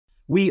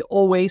We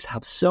always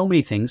have so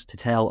many things to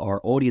tell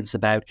our audience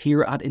about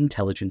here at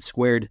Intelligence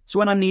Squared, so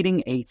when I'm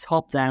needing a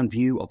top-down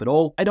view of it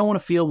all, I don't want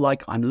to feel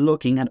like I'm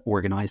looking at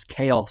organised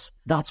chaos.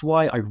 That's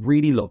why I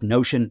really love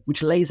Notion,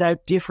 which lays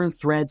out different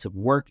threads of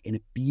work in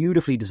a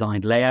beautifully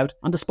designed layout,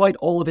 and despite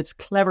all of its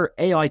clever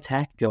AI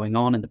tech going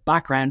on in the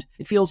background,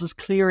 it feels as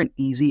clear and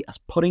easy as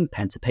putting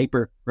pen to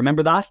paper.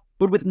 Remember that?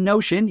 But with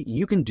Notion,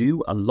 you can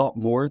do a lot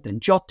more than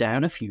jot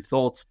down a few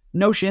thoughts.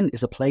 Notion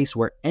is a place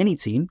where any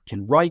team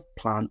can write,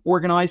 plan,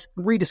 organise,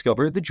 and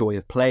rediscover the joy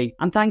of play.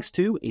 And thanks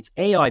to its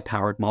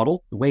AI-powered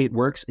model, the way it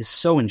works is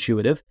so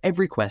intuitive,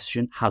 every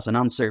question has an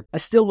answer. I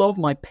still love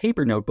my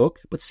paper notebook,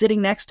 but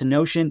sitting next to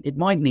Notion, it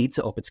might need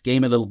to up its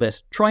game a little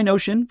bit. Try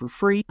Notion for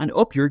free and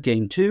up your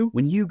game too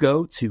when you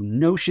go to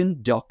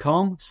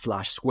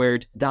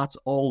notion.com/squared. That's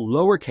all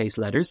lowercase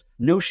letters,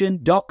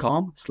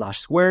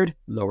 notion.com/squared,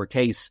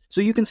 lowercase.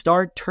 So you can start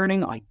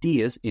turning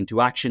ideas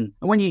into action.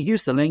 And when you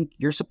use the link,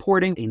 you're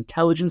supporting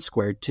Intelligence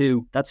Squared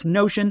too. That's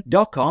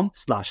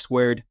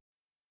notion.com/squared.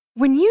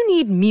 When you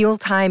need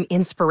mealtime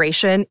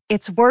inspiration,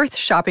 it's worth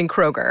shopping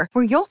Kroger,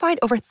 where you'll find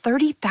over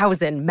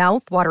 30,000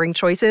 mouth-watering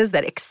choices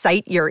that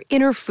excite your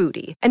inner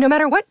foodie. And no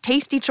matter what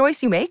tasty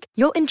choice you make,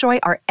 you'll enjoy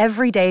our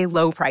everyday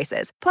low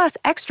prices, plus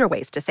extra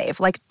ways to save,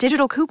 like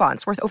digital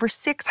coupons worth over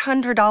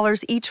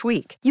 $600 each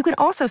week. You can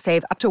also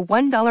save up to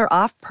 $1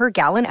 off per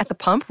gallon at the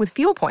pump with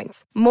fuel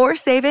points. More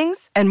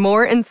savings and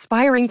more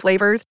inspiring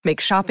flavors make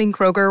shopping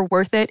Kroger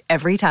worth it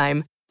every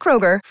time.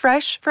 Kroger,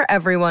 fresh for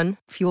everyone.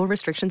 Fuel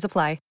restrictions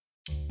apply.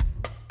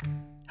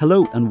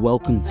 Hello and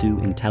welcome to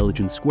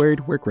Intelligence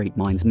Squared, where great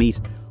minds meet.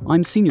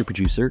 I'm senior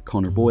producer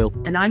Connor Boyle.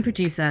 And I'm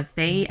producer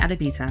Faye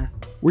Adebita.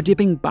 We're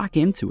dipping back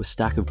into a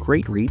stack of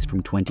great reads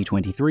from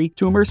 2023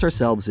 to immerse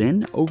ourselves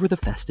in over the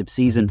festive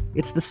season.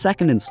 It's the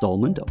second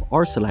instalment of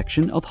our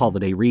selection of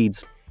holiday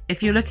reads.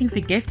 If you're looking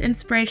for gift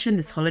inspiration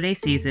this holiday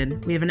season,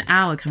 we have an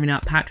hour coming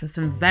up packed with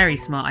some very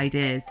smart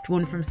ideas,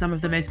 drawn from some of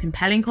the most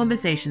compelling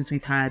conversations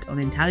we've had on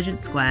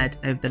Intelligence Squared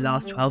over the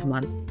last 12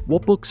 months.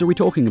 What books are we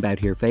talking about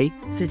here, Faye?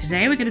 So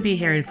today we're going to be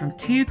hearing from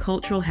two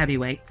cultural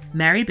heavyweights,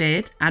 Mary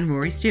Beard and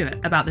Rory Stewart,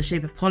 about the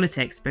shape of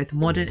politics, both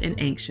modern and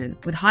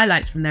ancient, with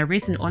highlights from their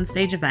recent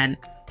onstage event,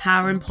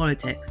 Power and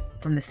Politics,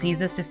 from the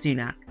Caesars to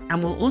Sunak.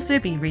 And we'll also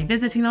be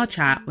revisiting our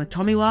chat with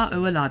Tomiwa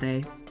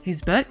Owolade, whose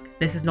book,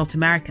 This Is Not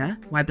America,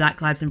 Why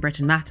Black Lives in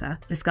Britain Matter,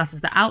 discusses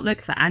the outlook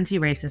for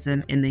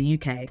anti-racism in the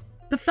UK.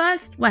 But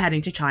first, we're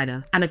heading to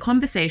China, and a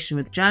conversation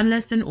with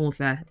journalist and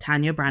author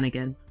Tania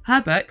Branigan. Her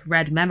book,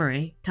 Red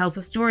Memory, tells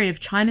the story of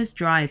China's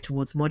drive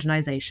towards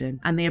modernization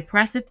and the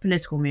oppressive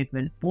political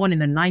movement born in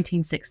the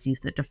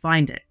 1960s that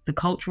defined it, the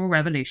Cultural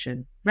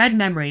Revolution. Red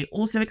Memory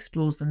also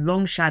explores the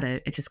long shadow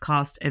it has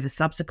cast over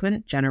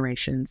subsequent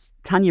generations.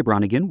 Tania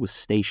Branigan was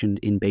stationed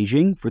in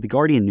Beijing for the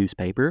Guardian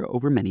newspaper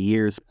over many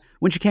years.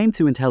 When she came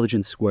to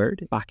Intelligence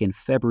Squared back in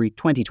February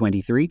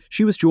 2023,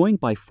 she was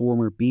joined by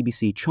former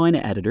BBC China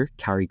editor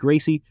Carrie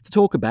Gracie to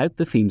talk about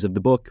the themes of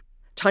the book.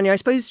 Tania, I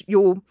suppose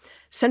your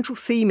central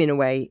theme in a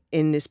way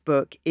in this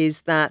book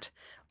is that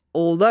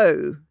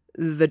although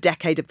the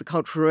decade of the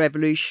Cultural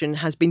Revolution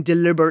has been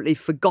deliberately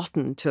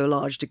forgotten to a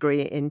large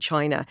degree in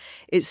China,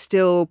 it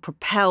still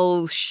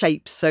propels,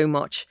 shapes so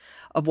much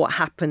of what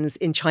happens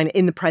in China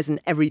in the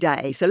present every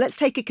day. So let's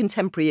take a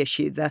contemporary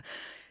issue, the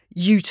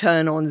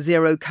U-turn on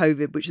zero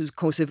COVID, which is, of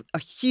course, a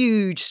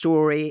huge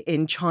story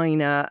in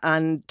China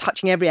and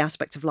touching every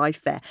aspect of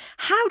life there.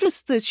 How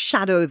does the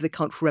shadow of the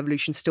Cultural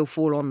Revolution still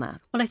fall on that?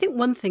 Well, I think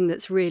one thing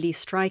that's really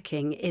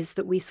striking is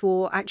that we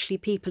saw actually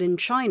people in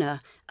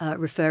China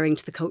referring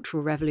to the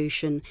Cultural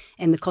Revolution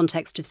in the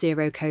context of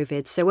zero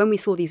COVID. So when we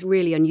saw these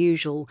really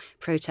unusual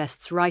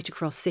protests right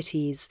across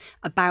cities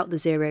about the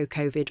zero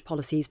COVID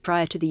policies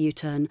prior to the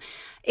U-turn,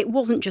 it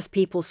wasn't just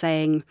people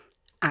saying,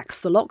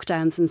 axe the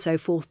lockdowns and so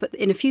forth, but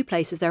in a few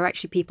places there are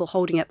actually people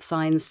holding up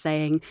signs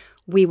saying,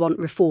 we want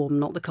reform,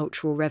 not the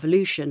Cultural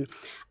Revolution.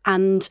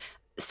 And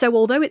so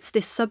although it's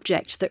this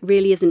subject that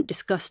really isn't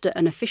discussed at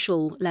an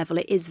official level,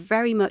 it is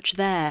very much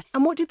there.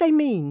 And what did they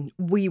mean,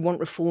 we want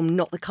reform,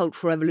 not the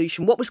Cultural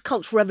Revolution? What was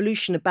Cultural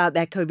Revolution about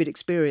their COVID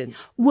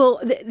experience? Well,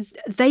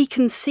 they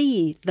can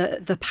see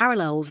the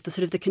parallels, the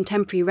sort of the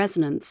contemporary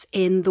resonance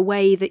in the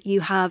way that you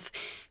have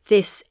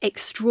this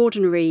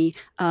extraordinary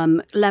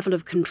level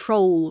of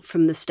control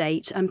from the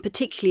state, and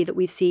particularly that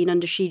we've seen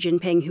under Xi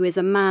Jinping, who is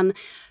a man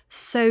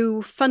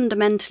so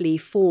fundamentally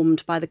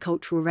formed by the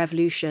Cultural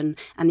Revolution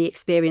and the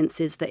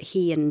experiences that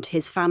he and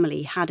his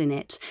family had in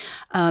it.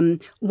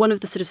 One of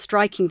the sort of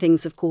striking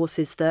things, of course,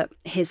 is that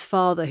his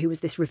father, who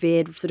was this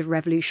revered sort of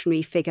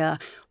revolutionary figure,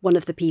 one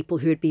of the people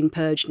who had been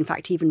purged, in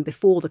fact, even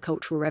before the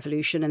Cultural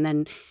Revolution and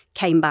then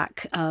came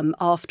back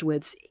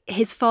afterwards,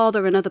 his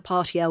father and other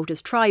party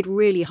elders tried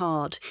really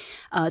hard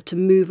to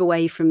move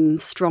away from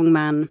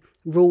strongman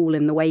rule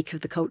in the wake of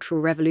the Cultural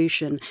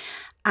Revolution.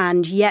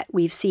 And yet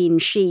we've seen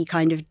Xi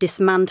kind of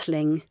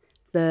dismantling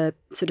the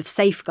sort of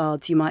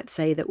safeguards, you might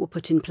say, that were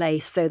put in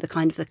place. So the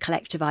kind of the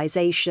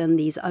collectivization,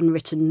 these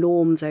unwritten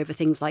norms over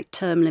things like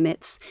term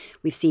limits.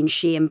 We've seen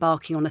Xi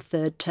embarking on a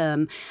third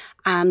term.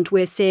 And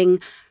we're seeing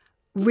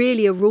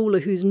really a ruler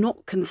who's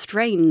not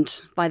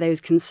constrained by those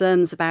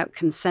concerns about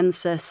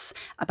consensus,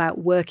 about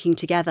working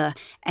together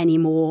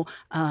anymore,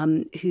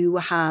 who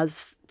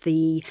has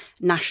the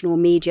national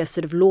media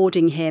sort of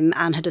lauding him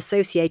and had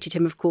associated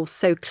him, of course,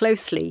 so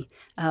closely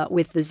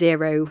with the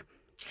zero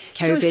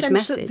COVID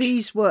message. That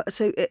these were,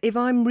 so if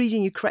I'm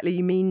reading you correctly,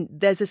 you mean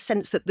there's a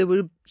sense that there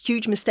were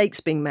huge mistakes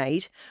being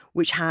made,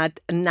 which had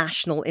a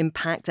national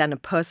impact and a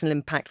personal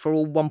impact for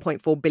all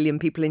 1.4 billion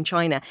people in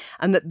China,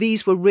 and that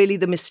these were really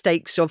the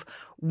mistakes of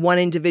one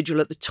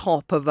individual at the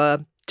top of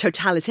a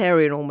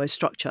totalitarian almost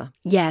structure?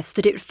 Yes,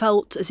 that it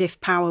felt as if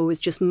power was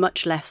just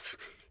much less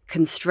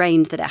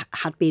constrained than it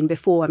had been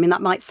before. I mean,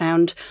 that might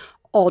sound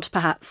odd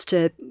perhaps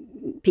to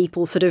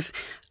people sort of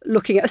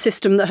looking at a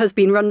system that has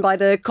been run by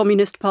the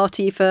Communist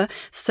Party for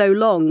so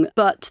long.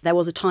 But there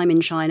was a time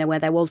in China where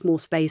there was more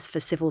space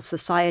for civil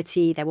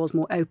society, there was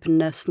more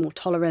openness, more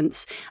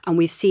tolerance, and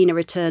we've seen a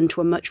return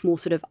to a much more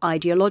sort of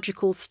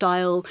ideological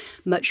style,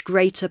 much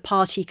greater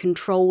party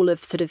control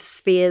of sort of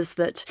spheres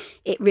that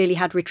it really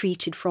had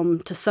retreated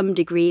from to some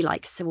degree,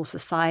 like civil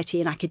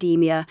society and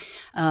academia,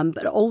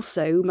 but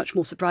also, much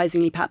more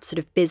surprisingly, perhaps sort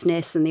of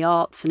business and the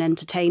arts and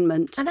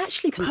entertainment. And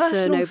actually concern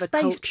personal over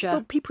space,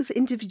 culture. people's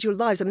individual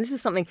lives. I mean, this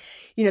is something,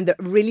 that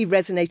really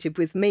resonated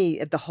with me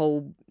at the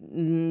whole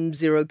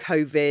zero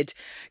COVID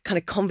kind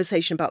of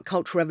conversation about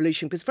Cultural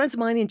Revolution, because friends of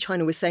mine in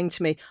China were saying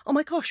to me, oh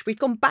my gosh, we've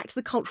gone back to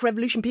the Cultural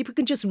Revolution. People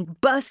can just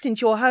burst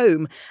into your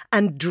home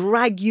and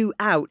drag you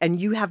out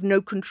and you have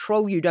no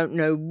control. You don't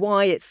know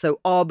why. It's so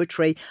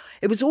arbitrary.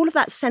 It was all of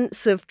that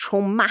sense of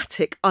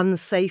traumatic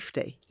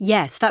unsafety.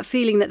 Yes, that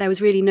feeling that there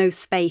was really no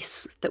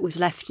space that was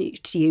left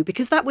to you,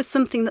 because that was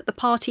something that the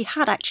party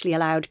had actually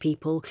allowed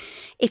people.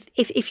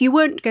 If you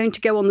weren't going to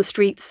go on the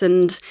streets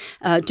and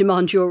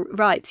demand your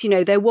rights,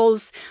 there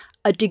was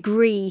a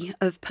degree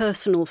of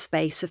personal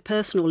space, of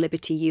personal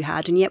liberty you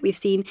had. And yet we've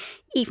seen,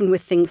 even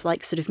with things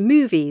like sort of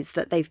movies,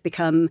 that they've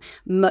become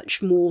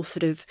much more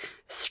sort of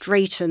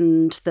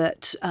straightened,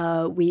 that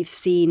we've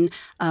seen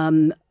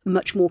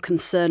much more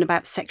concern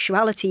about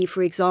sexuality,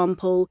 for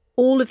example.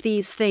 All of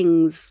these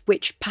things,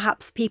 which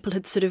perhaps people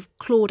had sort of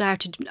clawed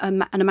out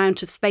an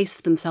amount of space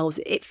for themselves,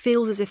 it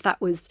feels as if that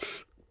was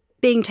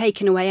being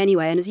taken away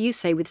anyway. And as you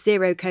say, with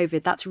zero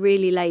COVID, that's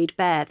really laid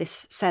bare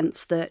this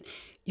sense that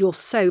you're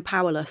so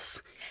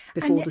powerless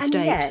before the state.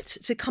 And yet,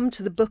 to come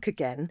to the book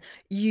again,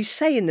 you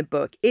say in the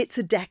book, it's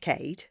a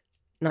decade,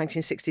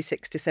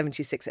 1966 to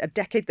 76, a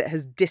decade that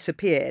has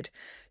disappeared.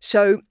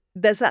 So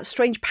there's that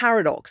strange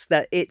paradox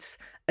that it's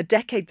a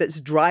decade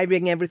that's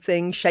driving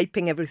everything,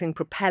 shaping everything,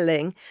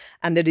 propelling,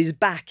 and that is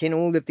back in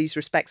all of these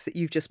respects that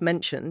you've just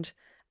mentioned,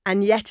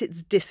 and yet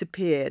it's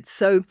disappeared.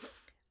 So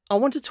I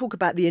want to talk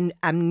about the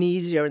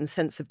amnesia and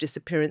sense of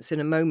disappearance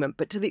in a moment,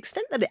 but to the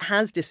extent that it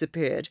has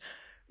disappeared,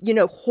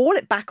 haul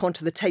it back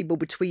onto the table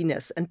between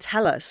us and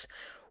tell us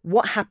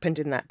what happened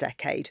in that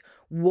decade.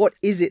 What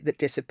is it that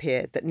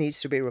disappeared that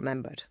needs to be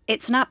remembered?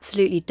 It's an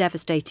absolutely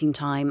devastating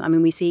time. I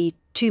mean, we see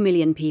 2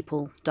 million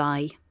people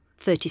die,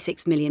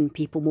 36 million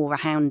people more are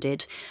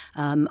hounded,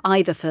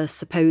 either for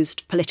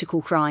supposed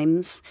political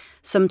crimes,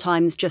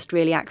 sometimes just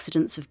really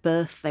accidents of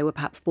birth. They were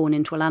perhaps born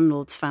into a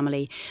landlord's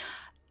family.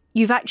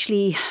 You've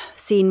actually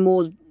seen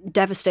more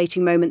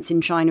devastating moments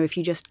in China if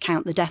you just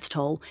count the death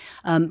toll.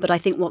 But I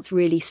think what's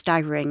really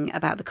staggering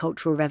about the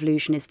Cultural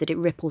Revolution is that it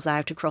ripples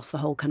out across the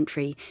whole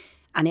country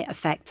and it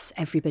affects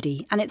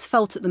everybody. And it's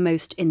felt at the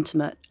most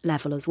intimate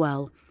level as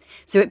well.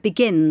 So it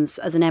begins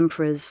as an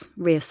emperor's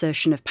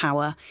reassertion of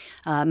power.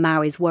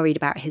 Mao is worried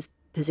about his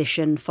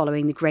position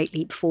following the Great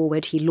Leap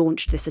Forward. He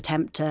launched this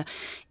attempt to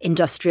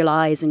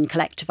industrialise and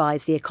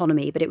collectivise the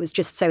economy, but it was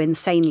just so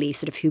insanely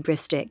sort of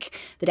hubristic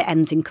that it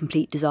ends in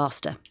complete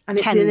disaster. And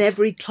it's in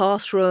every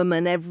classroom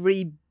and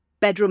every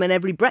bedroom and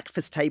every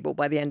breakfast table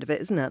by the end of it,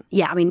 isn't it?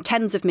 Yeah, I mean,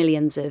 tens of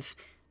millions of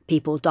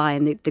people die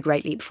in the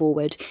Great Leap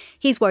Forward.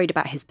 He's worried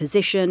about his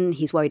position,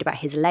 he's worried about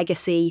his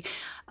legacy,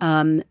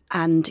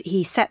 and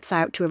he sets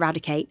out to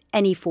eradicate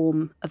any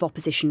form of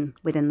opposition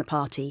within the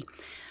party.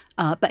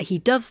 But he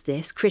does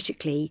this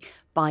critically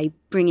by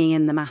bringing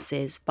in the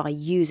masses, by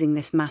using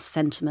this mass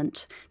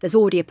sentiment. There's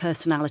already a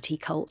personality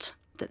cult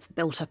that's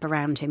built up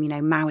around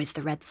him. Mao is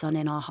the red sun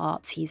in our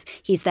hearts.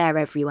 He's there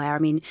everywhere. I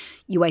mean,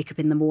 you wake up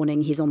in the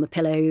morning, he's on the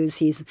pillows,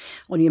 he's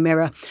on your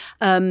mirror.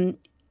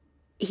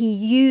 He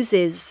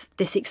uses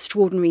this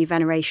extraordinary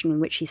veneration in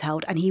which he's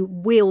held, and he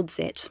wields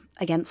it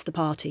against the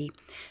party.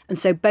 And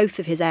so both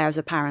of his heirs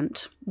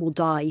apparent will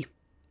die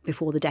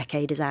before the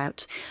decade is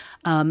out.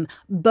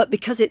 But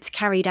because it's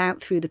carried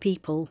out through the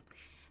people,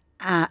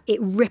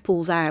 it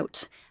ripples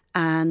out,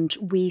 and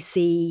we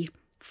see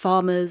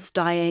farmers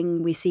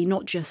dying. We see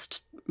not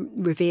just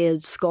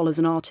revered scholars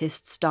and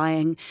artists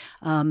dying,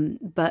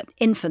 but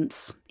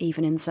infants,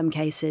 even in some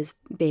cases,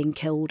 being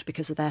killed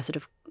because of their sort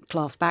of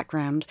class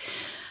background,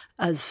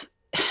 as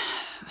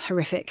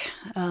horrific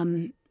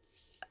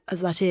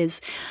as that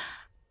is.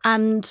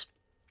 And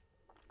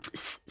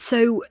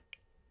so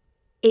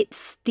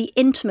it's the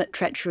intimate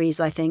treacheries,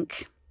 I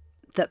think,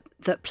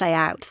 that play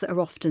out that are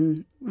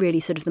often really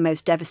sort of the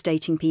most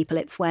devastating people.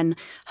 It's when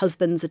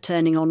husbands are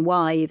turning on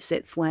wives.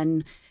 It's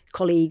when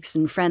colleagues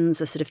and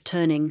friends are sort of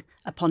turning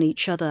upon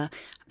each other.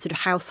 Sort of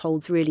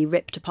households really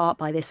ripped apart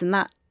by this. And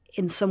that,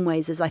 in some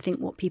ways, is, I think,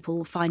 what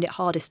people find it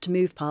hardest to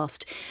move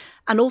past.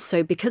 And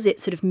also, because it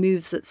sort of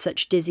moves at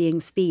such dizzying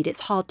speed,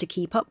 it's hard to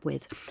keep up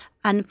with.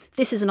 And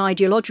this is an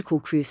ideological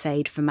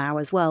crusade for Mao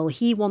as well.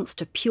 He wants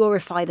to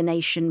purify the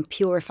nation,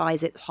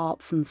 purifies its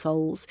hearts and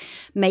souls,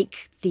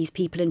 make these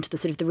people into the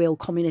sort of the real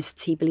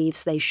communists he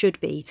believes they should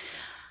be.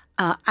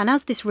 And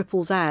as this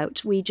ripples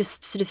out, we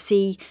just sort of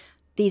see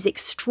these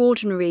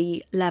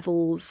extraordinary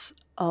levels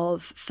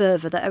of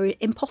fervour that are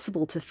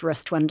impossible for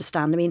us to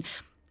understand. I mean,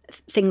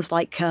 things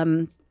like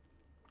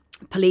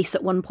police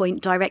at one point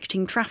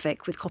directing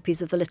traffic with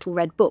copies of the Little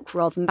Red Book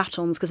rather than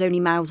batons, because only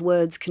Mao's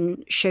words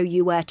can show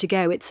you where to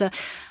go. It's a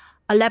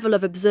level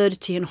of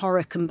absurdity and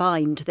horror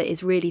combined that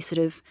is really sort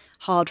of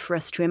hard for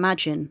us to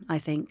imagine, I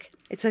think.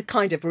 It's a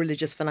kind of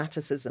religious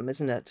fanaticism,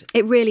 isn't it?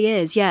 It really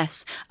is,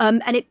 yes.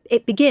 And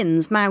it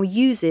begins, Mao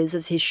uses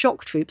as his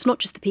shock troops, not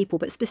just the people,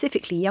 but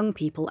specifically young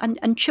people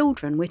and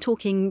children. We're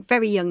talking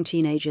very young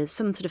teenagers,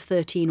 some sort of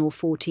 13 or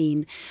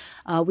 14.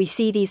 We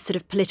see these sort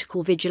of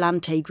political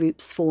vigilante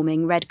groups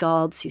forming, Red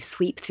Guards who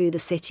sweep through the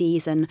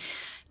cities and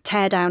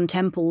tear down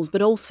temples,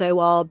 but also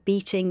are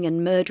beating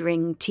and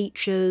murdering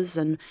teachers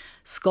and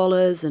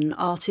scholars and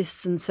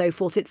artists and so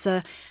forth. It's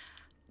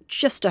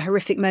just a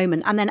horrific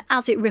moment. And then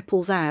as it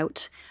ripples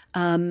out,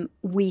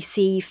 we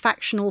see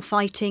factional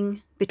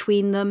fighting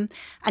between them.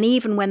 And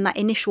even when that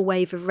initial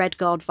wave of Red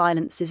Guard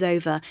violence is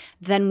over,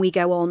 then we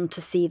go on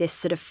to see this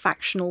sort of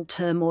factional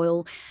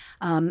turmoil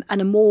and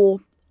a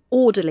more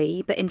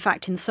orderly, but in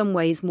fact in some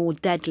ways more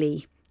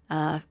deadly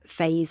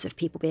phase of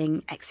people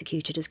being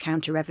executed as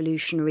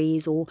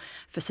counter-revolutionaries or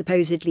for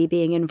supposedly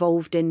being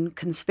involved in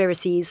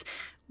conspiracies,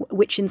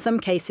 which in some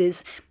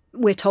cases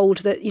we're told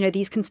that, you know,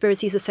 these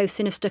conspiracies are so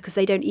sinister because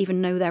they don't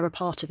even know they're a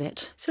part of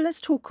it. So let's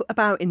talk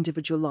about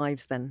individual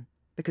lives then,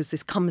 because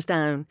this comes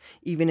down,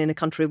 even in a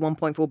country of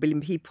 1.4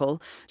 billion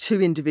people, to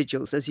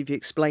individuals, as you've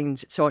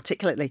explained so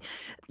articulately.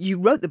 You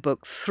wrote the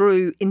book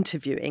through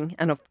interviewing,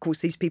 and of course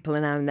these people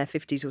are now in their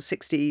 50s or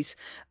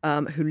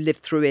 60s who lived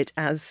through it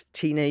as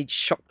teenage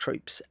shock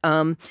troops.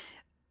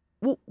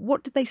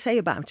 What did they say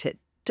about it?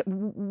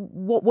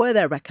 What were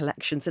their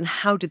recollections and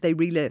how did they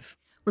relive?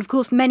 Well, of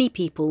course,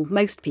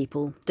 most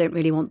people don't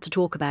really want to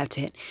talk about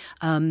it.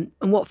 And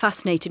what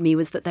fascinated me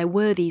was that there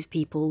were these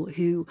people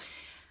who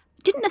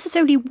didn't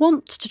necessarily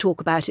want to talk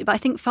about it, but I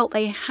think felt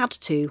they had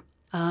to.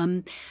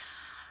 And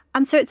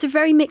so it's a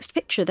very mixed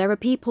picture. There are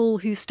people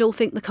who still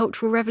think the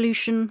Cultural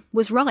Revolution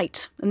was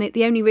right. And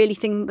the only really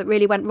thing that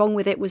really went wrong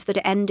with it was that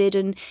it ended.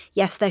 And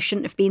yes, there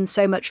shouldn't have been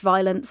so much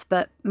violence,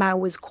 but Mao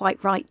was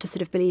quite right to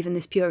sort of believe in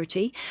this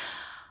purity.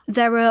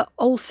 There are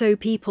also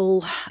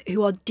people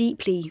who are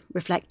deeply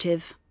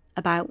reflective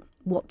about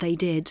what they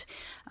did.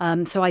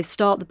 So I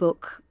start the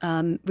book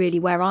really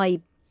where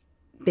I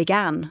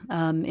began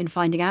in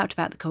finding out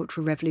about the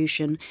Cultural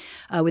Revolution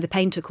with a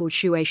painter called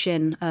Xu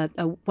Weixin,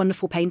 a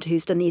wonderful painter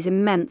who's done these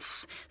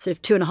immense sort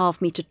of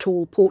 2.5 metre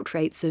tall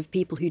portraits of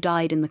people who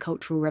died in the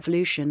Cultural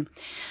Revolution.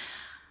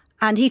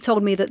 And he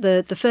told me that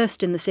the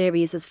first in the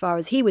series, as far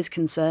as he was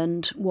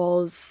concerned,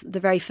 was the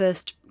very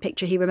first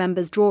picture he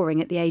remembers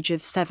drawing at the age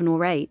of 7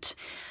 or 8.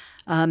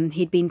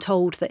 He'd been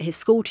told that his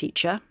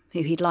schoolteacher,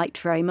 who he'd liked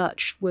very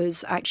much,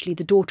 was actually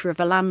the daughter of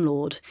a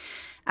landlord.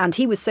 And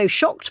he was so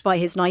shocked by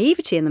his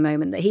naivety in the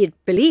moment that he had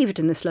believed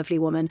in this lovely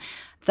woman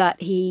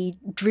that he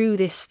drew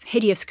this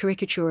hideous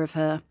caricature of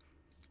her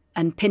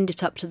and pinned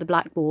it up to the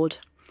blackboard.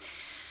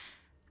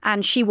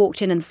 And she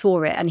walked in and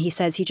saw it, and he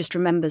says he just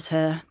remembers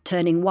her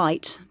turning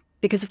white.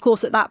 Because, of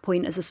course, at that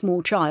point, as a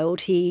small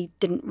child, he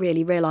didn't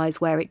really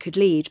realise where it could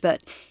lead.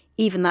 But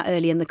even that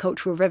early in the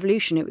Cultural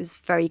Revolution, it was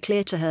very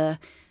clear to her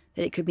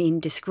that it could mean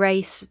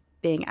disgrace,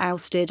 being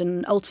ousted,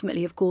 and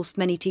ultimately, of course,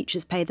 many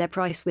teachers paid their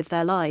price with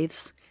their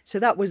lives. So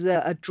that was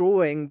a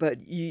drawing,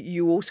 but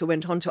you also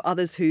went on to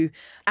others who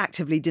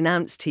actively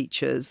denounced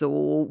teachers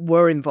or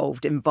were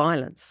involved in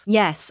violence.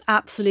 Yes,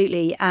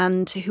 absolutely,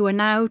 and who are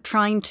now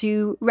trying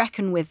to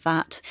reckon with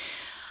that.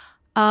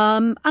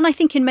 And I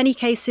think in many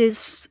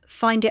cases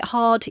find it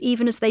hard,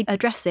 even as they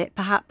address it,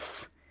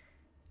 perhaps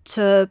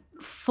to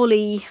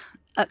fully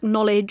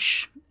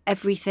acknowledge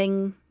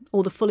everything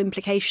or the full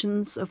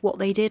implications of what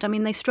they did. I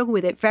mean, they struggle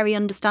with it very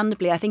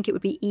understandably. I think it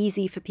would be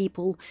easy for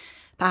people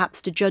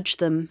perhaps to judge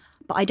them,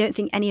 but I don't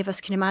think any of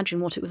us can imagine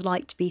what it was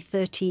like to be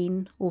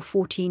 13 or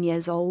 14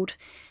 years old,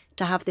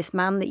 to have this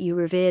man that you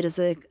revered as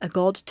a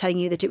god telling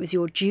you that it was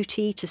your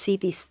duty to see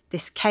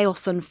this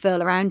chaos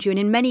unfurl around you. And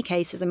in many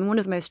cases, I mean, one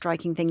of the most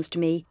striking things to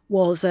me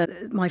was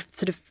my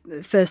sort of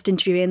first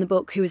interview in the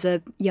book, who was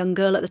a young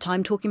girl at the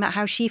time, talking about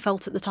how she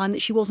felt at the time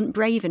that she wasn't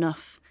brave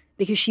enough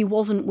because she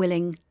wasn't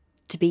willing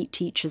to beat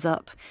teachers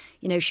up.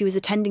 You know, she was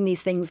attending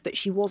these things, but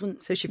she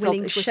wasn't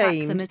willing to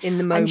attack them. In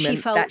the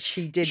moment that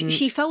she didn't.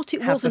 She felt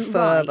it have wasn't the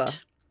fervour.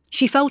 right.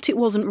 She felt it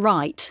wasn't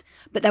right,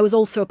 but there was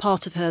also a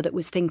part of her that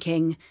was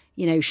thinking,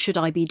 you know, should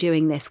I be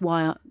doing this?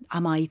 Why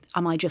am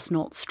I just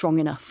not strong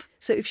enough?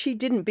 So if she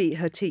didn't beat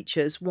her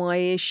teachers, why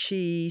is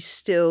she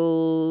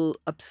still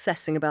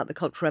obsessing about the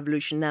Cultural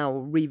Revolution now,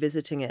 or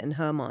revisiting it in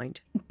her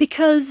mind?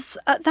 Because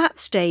at that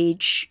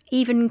stage,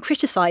 even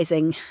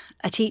criticising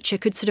a teacher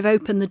could sort of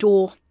open the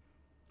door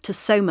to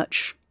so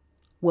much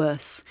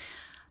worse.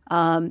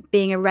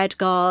 Being a Red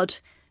Guard,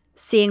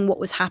 seeing what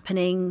was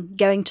happening,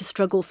 going to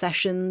struggle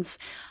sessions.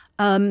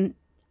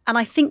 And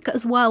I think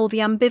as well the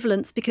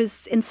ambivalence,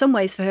 because in some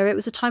ways for her it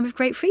was a time of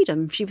great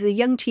freedom. She was a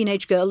young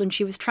teenage girl and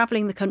she was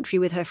travelling the country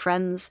with her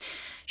friends.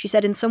 She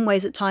said in some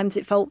ways at times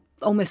it felt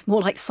almost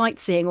more like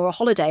sightseeing or a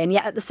holiday. And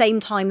yet at the same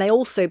time they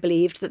also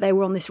believed that they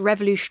were on this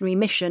revolutionary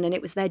mission and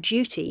it was their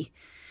duty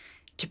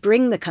to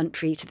bring the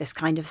country to this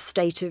kind of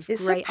state of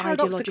it's great so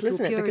paradoxical, ideological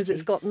isn't it? purity. Because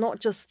it's got not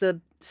just the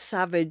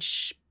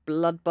savage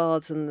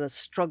bloodbaths and the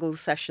struggle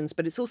sessions,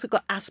 but it's also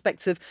got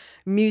aspects of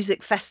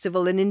music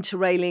festival and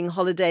interrailing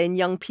holiday and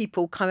young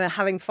people kind of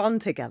having fun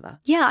together.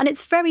 Yeah, and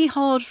it's very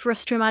hard for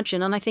us to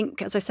imagine, and I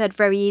think, as I said,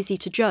 very easy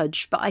to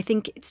judge, but I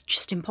think it's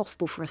just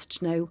impossible for us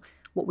to know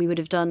what we would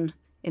have done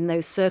in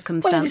those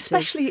circumstances. Well,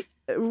 especially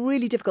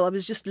really difficult. I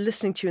was just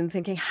listening to you and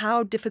thinking,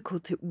 how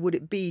difficult would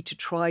it be to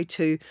try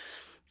to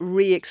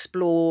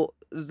re-explore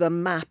the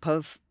map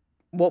of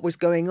what was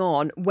going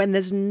on when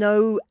there's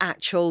no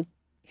actual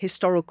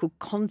historical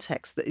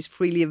context that is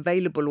freely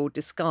available or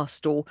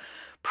discussed or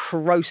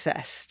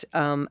processed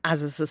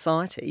as a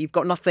society. You've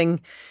got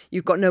nothing,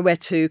 you've got nowhere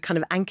to kind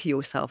of anchor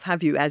yourself,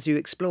 have you, as you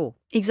explore?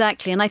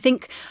 Exactly. And I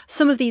think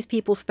some of these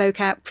people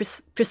spoke out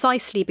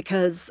precisely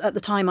because at the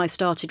time I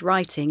started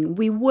writing,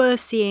 we were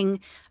seeing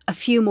a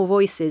few more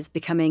voices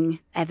becoming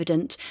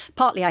evident,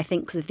 partly I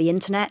think because of the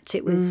internet.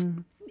 It was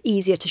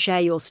easier to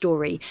share your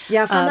story.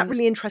 Yeah, I found that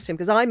really interesting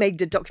because I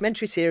made a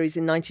documentary series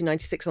in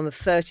 1996 on the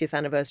 30th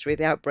anniversary of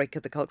the outbreak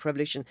of the Cultural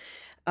Revolution,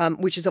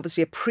 which is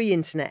obviously a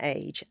pre-internet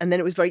age. And then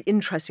it was very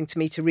interesting to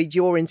me to read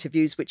your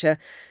interviews, which are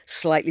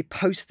slightly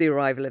post the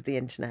arrival of the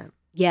internet.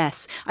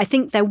 Yes, I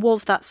think there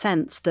was that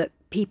sense that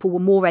people were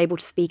more able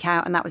to speak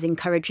out and that was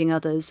encouraging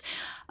others.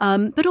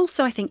 But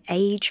also I think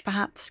age,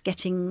 perhaps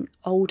getting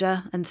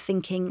older and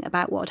thinking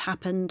about what had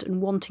happened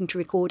and wanting to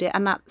record it,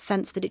 and that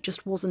sense that it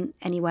just wasn't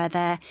anywhere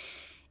there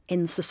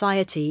in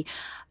society.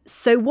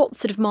 So what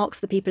sort of marks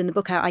the people in the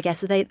book out, I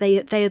guess, they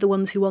are the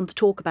ones who want to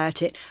talk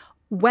about it,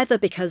 whether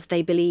because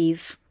they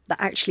believe that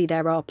actually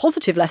there are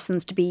positive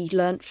lessons to be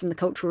learnt from the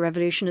Cultural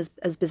Revolution,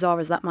 as bizarre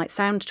as that might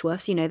sound to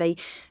us. You know,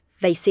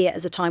 they see it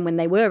as a time when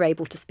they were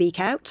able to speak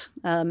out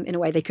in a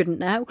way they couldn't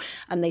now,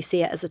 and they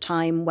see it as a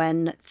time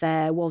when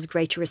there was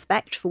greater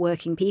respect for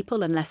working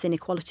people and less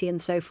inequality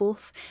and so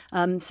forth.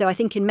 So I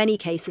think in many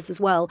cases as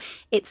well,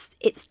 it's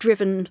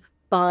driven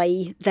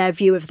by their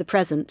view of the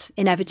present.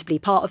 Inevitably,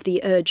 part of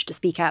the urge to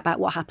speak out about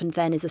what happened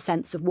then is a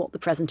sense of what the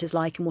present is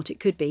like and what it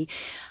could be.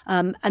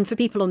 And for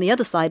people on the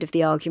other side of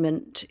the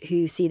argument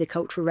who see the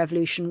Cultural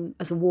Revolution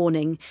as a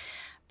warning,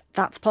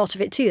 that's part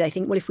of it too. They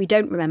think, well, if we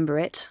don't remember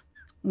it,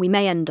 we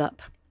may end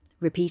up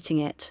repeating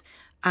it.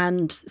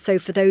 And so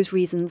for those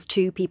reasons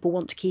too, people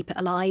want to keep it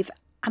alive.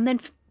 And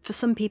then for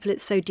some people,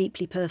 it's so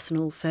deeply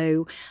personal.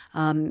 So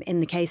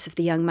in the case of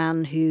the young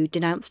man who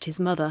denounced his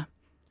mother,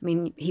 I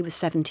mean, he was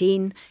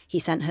 17. He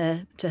sent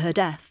her to her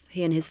death,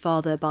 he and his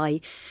father, by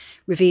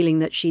revealing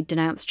that she'd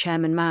denounced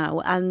Chairman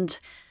Mao. And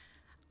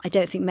I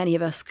don't think many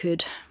of us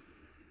could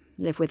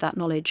live with that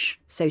knowledge.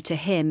 So to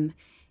him,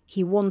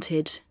 he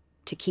wanted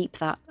to keep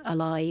that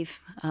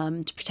alive,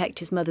 to protect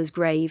his mother's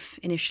grave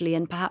initially,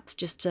 and perhaps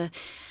just to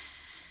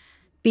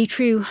be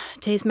true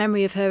to his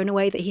memory of her in a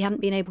way that he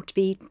hadn't been able to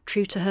be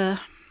true to her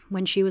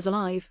when she was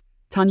alive.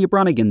 Tania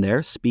Branigan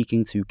there,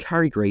 speaking to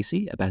Carrie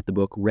Gracie about the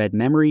book Red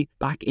Memory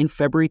back in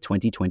February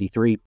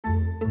 2023.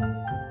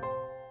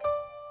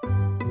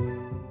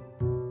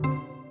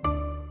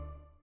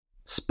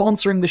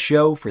 Sponsoring the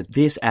show for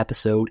this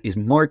episode is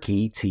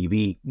Marquee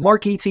TV.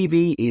 Marquee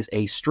TV is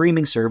a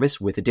streaming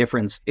service with a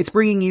difference. It's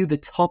bringing you the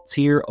top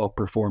tier of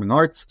performing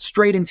arts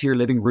straight into your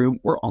living room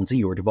or onto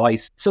your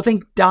device. So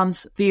think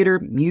dance, theatre,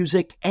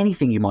 music,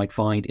 anything you might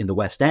find in the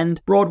West End,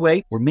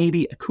 Broadway, or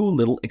maybe a cool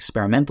little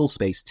experimental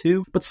space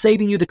too, but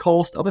saving you the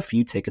cost of a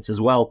few tickets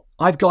as well.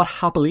 I've got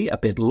happily a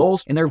bit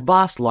lost in their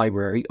vast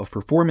library of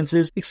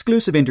performances,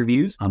 exclusive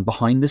interviews, and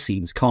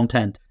behind-the-scenes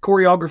content.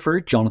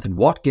 Choreographer Jonathan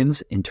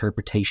Watkins'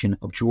 interpretation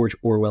of George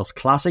Orwell's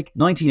classic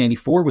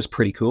 1984 was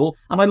pretty cool,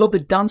 and I love the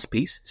dance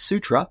piece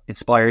Sutra,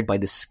 inspired by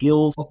the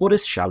skills of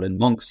Buddhist Shaolin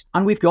monks.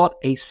 And we've got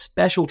a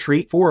special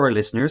treat for our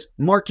listeners.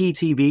 Marquee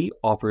TV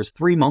offers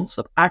 3 months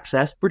of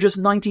access for just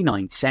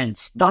 99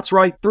 cents. That's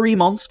right, 3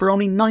 months for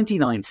only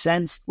 99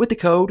 cents with the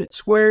code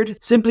SQUARED.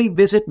 Simply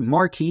visit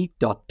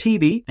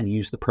marquee.tv and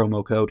use the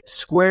promo code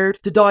SQUARED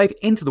to dive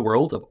into the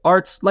world of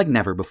arts like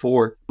never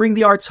before. Bring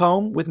the arts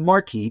home with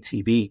Marquee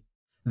TV.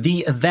 The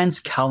events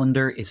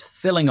calendar is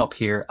filling up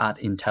here at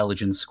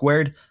Intelligence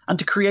Squared, and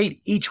to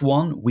create each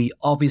one, we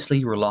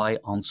obviously rely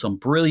on some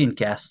brilliant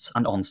guests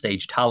and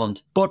onstage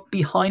talent. But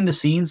behind the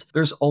scenes,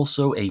 there's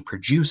also a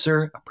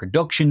producer, a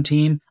production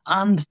team,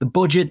 and the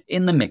budget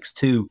in the mix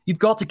too. You've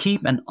got to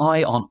keep an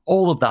eye on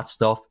all of that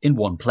stuff in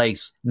one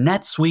place.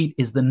 NetSuite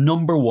is the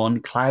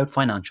 #1 cloud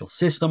financial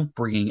system,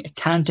 bringing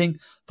accounting,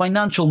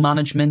 financial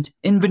management,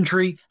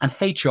 inventory, and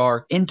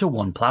HR into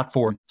one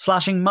platform,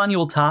 slashing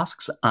manual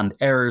tasks and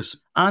errors.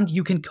 And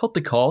you can cut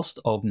the cost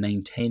of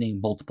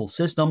maintaining multiple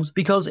systems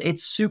because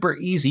it's super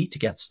easy to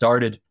get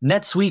started.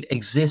 NetSuite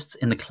exists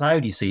in the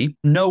cloud, you see,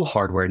 no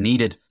hardware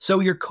needed, so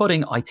you're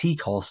cutting IT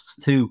costs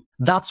too.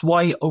 That's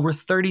why over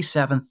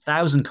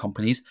 37,000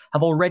 companies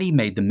have already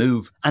made the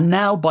move. And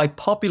now, by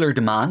popular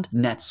demand,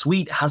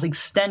 NetSuite has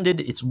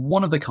extended its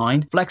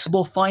one-of-a-kind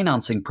flexible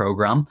financing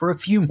program for a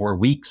few more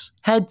weeks.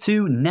 Head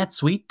to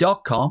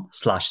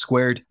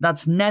netsuite.com/squared.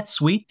 That's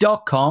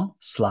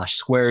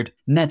netsuite.com/squared.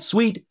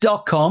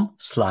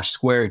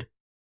 netsuite.com/squared.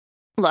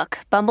 Look,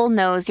 Bumble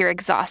knows you're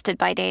exhausted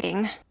by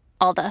dating.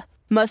 All the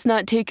must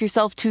not take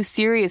yourself too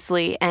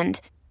seriously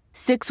and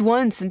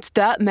 6'1" since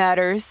that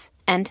matters.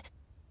 And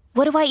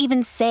what do I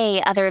even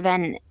say other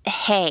than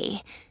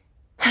hey?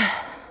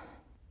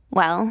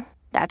 Well,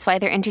 that's why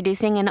they're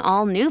introducing an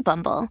all-new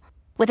Bumble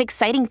with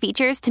exciting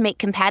features to make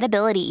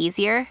compatibility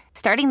easier,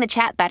 starting the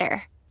chat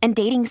better, and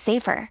dating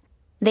safer.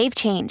 They've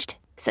changed,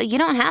 so you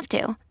don't have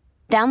to.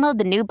 Download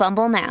the new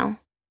Bumble now.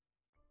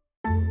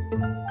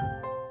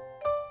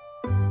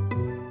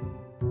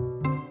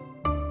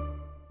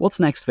 What's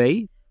next,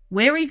 Faye?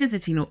 We're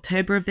revisiting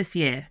October of this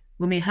year,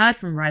 when we heard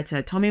from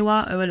writer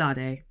Tomiwa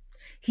Owolade.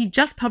 He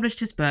just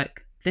published his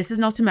book, This Is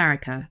Not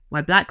America,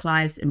 Why Black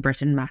Lives in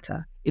Britain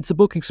Matter. It's a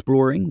book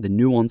exploring the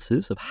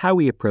nuances of how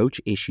we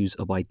approach issues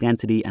of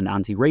identity and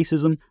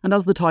anti-racism, and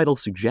as the title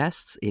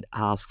suggests, it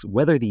asks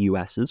whether the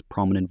US's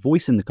prominent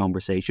voice in the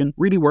conversation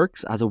really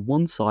works as a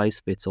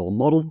one-size-fits-all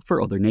model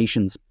for other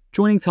nations.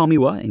 Joining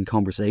Tomiwa in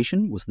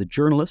conversation was the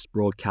journalist,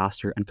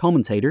 broadcaster and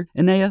commentator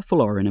Inaya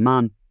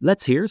Folarin-Iman.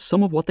 Let's hear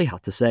some of what they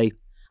had to say.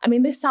 I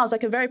mean, this sounds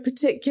like a very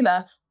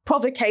particular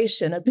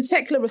provocation, a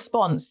particular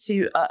response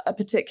to a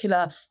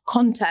particular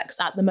context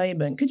at the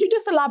moment. Could you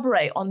just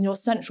elaborate on your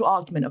central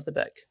argument of the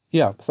book?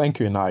 Yeah, thank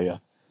you,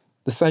 Inaya.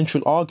 The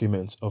central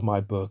argument of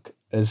my book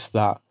is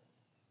that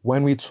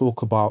when we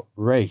talk about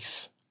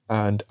race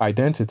and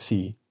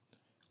identity,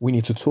 we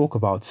need to talk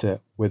about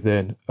it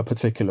within a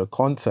particular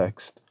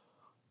context.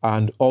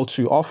 And all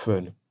too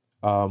often,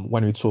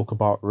 when we talk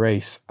about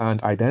race and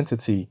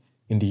identity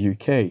in the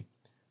UK,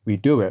 we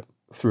do it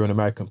through an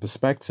American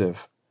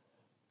perspective.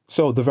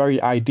 So the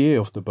very idea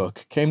of the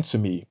book came to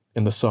me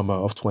in the summer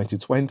of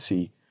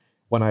 2020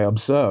 when I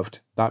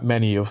observed that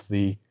many of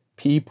the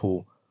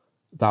people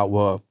that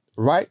were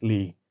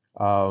rightly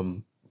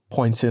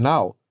pointing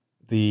out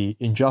the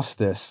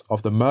injustice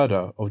of the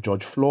murder of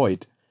George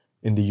Floyd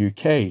in the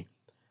UK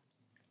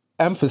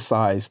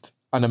emphasized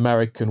an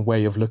American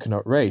way of looking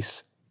at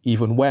race,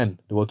 even when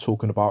they were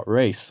talking about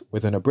race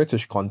within a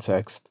British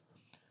context.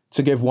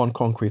 To give one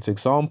concrete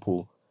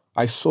example,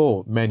 I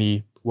saw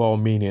many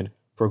well-meaning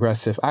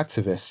progressive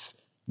activists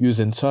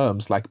using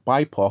terms like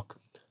BIPOC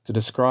to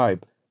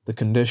describe the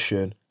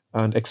condition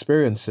and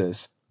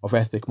experiences of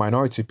ethnic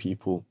minority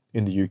people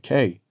in the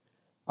UK.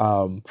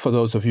 For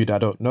those of you that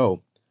don't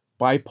know,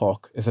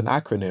 BIPOC is an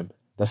acronym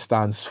that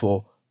stands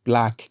for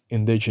Black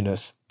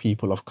Indigenous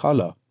People of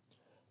Color.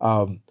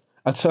 A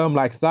term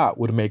like that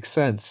would make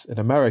sense in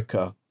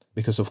America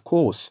because, of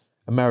course,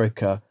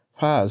 America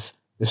has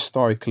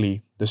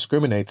historically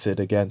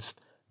discriminated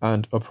against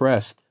and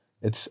oppressed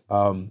its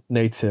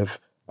Native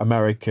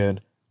American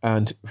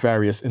and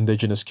various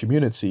indigenous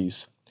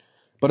communities.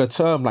 But a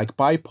term like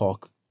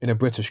BIPOC in a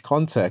British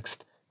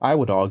context, I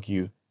would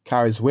argue,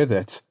 carries with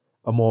it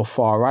a more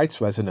far-right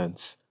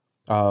resonance.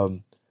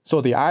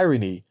 So the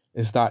irony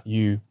is that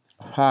you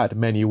had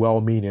many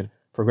well-meaning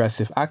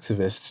progressive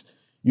activists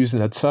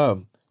using a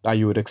term that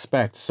you would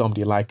expect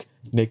somebody like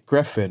Nick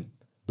Griffin,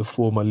 the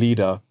former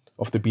leader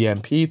of the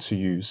BNP, to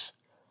use.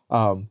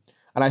 And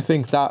I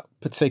think that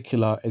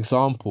particular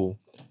example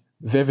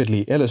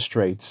vividly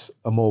illustrates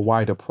a more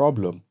wider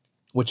problem,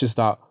 which is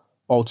that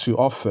all too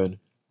often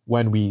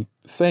when we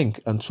think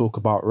and talk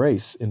about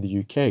race in the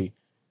UK,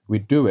 we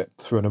do it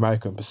through an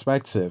American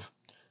perspective.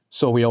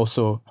 So we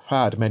also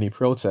had many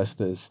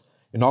protesters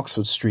in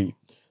Oxford Street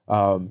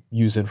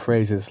using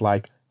phrases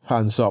like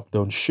hands up,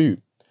 don't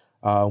shoot,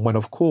 when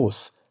of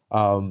course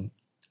the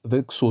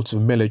sort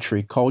of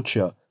military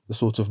culture, the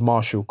sort of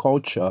martial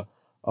culture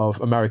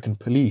of American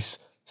police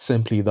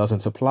simply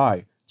doesn't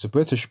apply to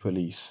British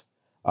police.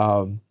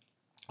 So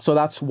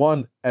that's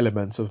one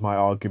element of my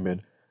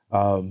argument.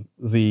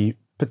 The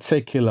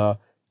particular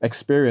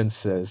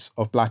experiences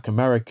of Black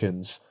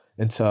Americans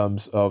in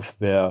terms of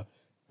their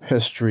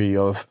history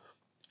of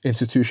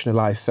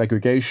institutionalized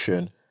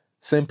segregation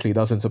simply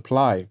doesn't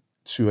apply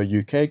to a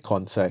UK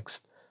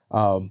context.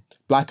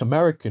 Black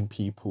American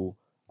people,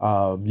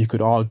 you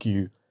could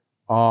argue,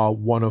 are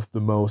one of the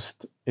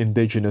most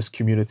indigenous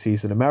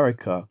communities in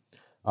America.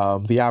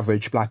 The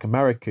average Black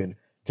American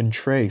can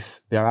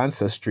trace their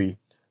ancestry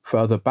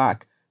further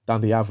back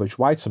than the average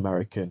white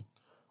American.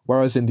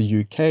 Whereas in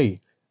the UK,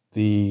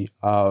 the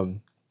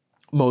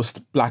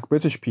most Black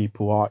British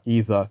people are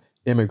either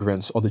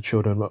immigrants or the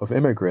children of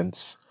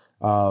immigrants.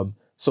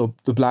 So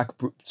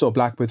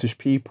Black British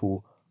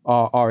people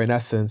are in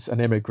essence an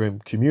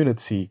immigrant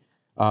community,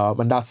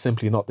 and that's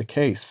simply not the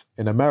case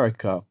in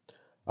America.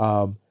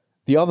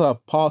 The other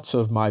part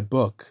of my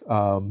book,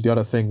 the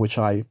other thing which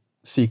I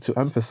seek to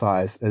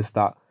emphasize, is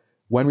that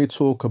when we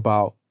talk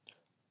about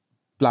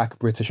Black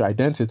British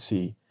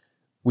identity,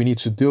 we need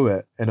to do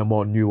it in a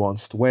more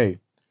nuanced way.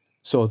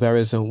 So there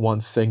isn't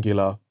one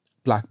singular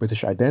Black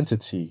British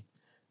identity.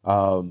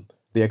 The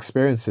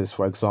experiences,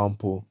 for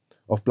example,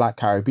 of Black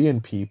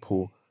Caribbean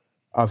people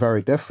are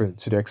very different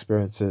to the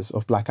experiences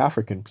of Black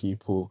African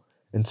people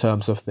in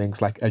terms of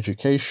things like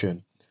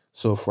education.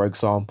 So, for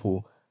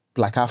example,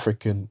 Black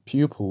African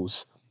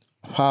pupils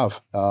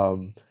have a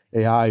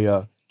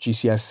higher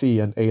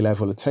GCSE and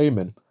A-level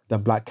attainment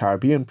than Black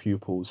Caribbean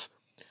pupils,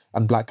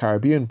 and Black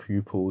Caribbean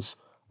pupils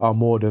are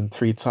more than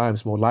 3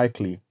 times more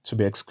likely to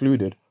be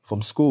excluded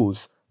from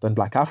schools than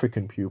Black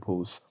African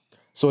pupils.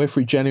 So if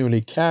we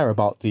genuinely care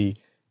about the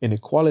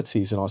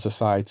inequalities in our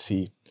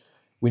society,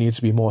 we need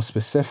to be more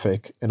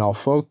specific in our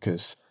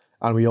focus,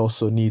 and we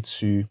also need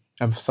to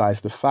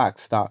emphasize the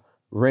fact that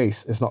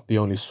race is not the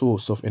only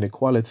source of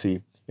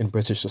inequality in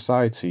British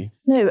society.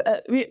 No,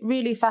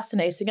 really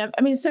fascinating.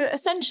 I mean, so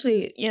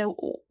essentially,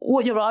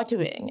 what you're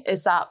arguing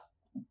is that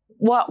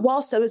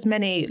whilst there was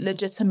many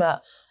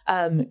legitimate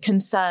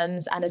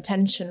concerns and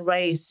attention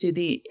raised to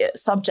the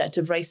subject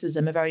of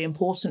racism, a very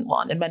important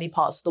one in many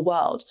parts of the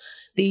world,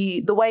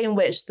 the way in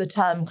which the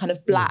term kind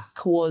of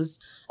Black was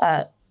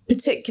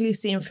particularly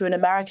seen through an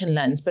American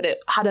lens, but it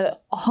had a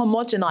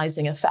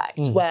homogenizing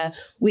effect where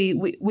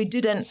we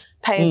didn't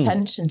pay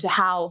attention to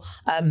how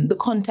the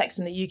context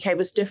in the UK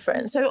was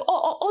different. So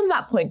on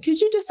that point,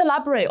 could you just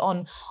elaborate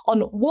on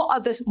what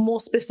are the more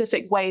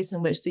specific ways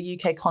in which the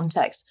UK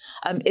context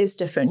is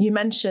different? You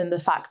mentioned the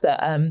fact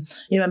that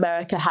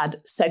America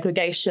had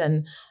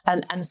segregation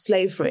and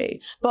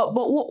slavery, but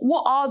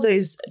what are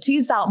those?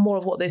 Tease out more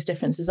of what those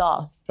differences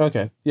are.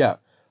 Okay, yeah.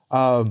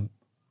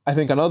 I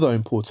think another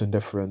important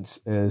difference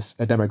is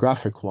a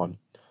demographic one.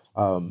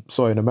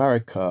 So in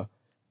America,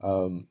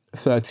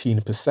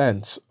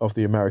 13% of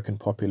the American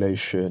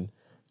population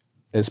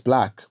is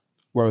Black,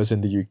 whereas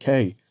in the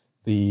UK,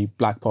 the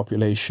Black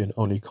population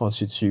only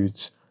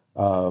constitutes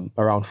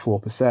around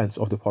 4%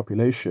 of the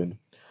population.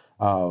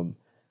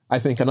 I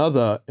think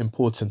another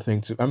important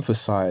thing to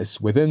emphasize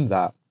within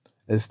that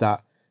is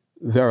that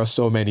there are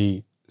so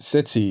many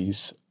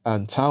cities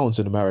and towns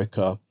in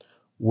America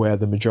where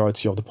the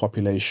majority of the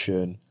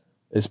population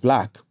is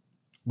Black,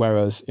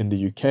 whereas in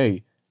the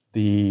UK,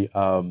 the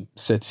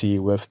city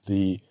with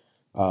the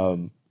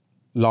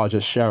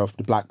largest share of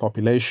the Black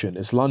population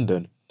is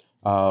London,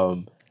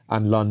 and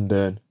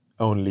London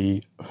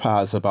only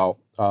has about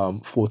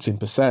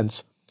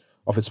 14%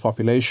 of its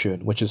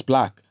population, which is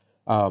Black.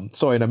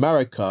 So in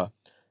America,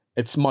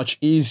 it's much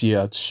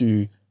easier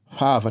to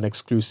have an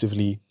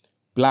exclusively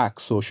Black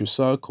social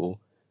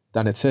circle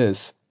than it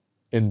is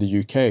in the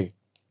UK.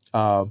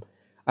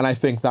 And I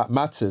think that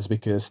matters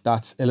because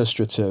that's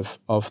illustrative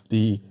of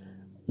the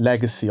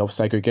legacy of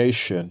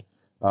segregation,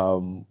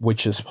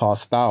 which is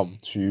passed down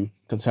to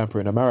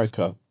contemporary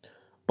America.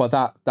 But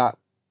that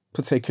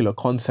particular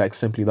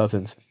context simply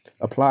doesn't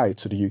apply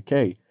to the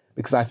UK,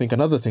 because I think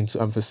another thing to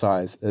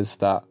emphasize is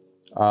that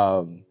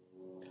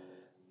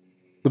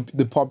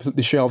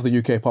the share of the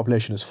UK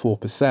population is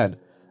 4%,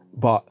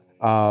 but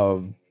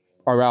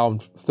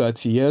around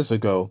 30 years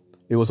ago,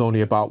 it was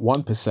only about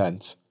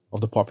 1%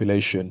 of the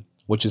population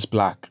which is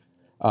Black.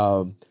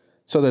 So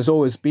there's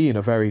always been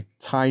a very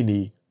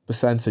tiny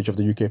percentage of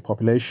the UK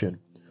population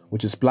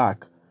which is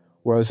Black,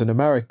 whereas in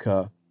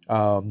America,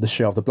 the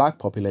share of the Black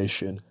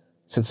population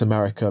since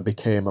America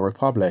became a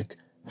republic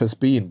has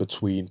been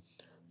between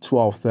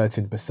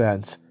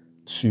 13%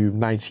 to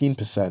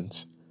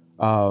 19%.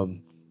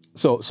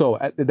 So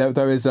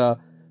there is a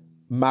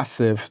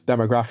massive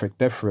demographic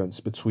difference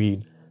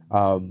between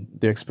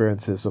the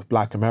experiences of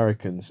Black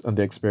Americans and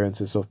the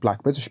experiences of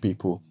Black British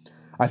people.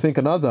 I think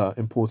another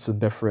important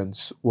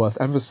difference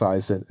worth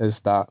emphasizing is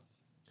that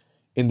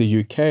in the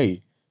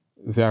UK,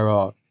 there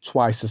are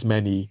twice as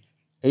many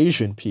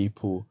Asian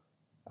people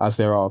as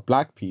there are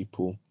Black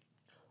people,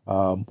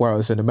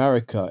 whereas in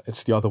America,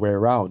 it's the other way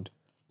around.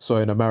 So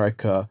in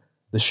America,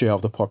 the share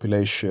of the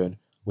population,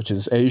 which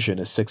is Asian,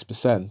 is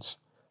 6%.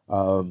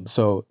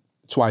 So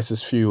twice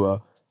as fewer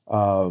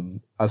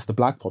as the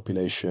Black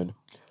population.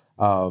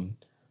 But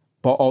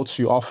all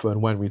too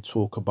often when we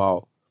talk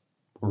about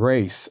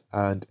race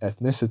and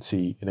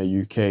ethnicity in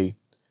a UK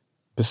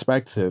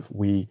perspective,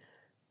 we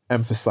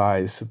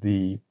emphasize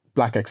the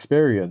Black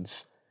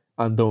experience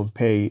and don't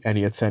pay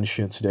any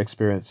attention to the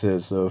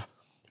experiences of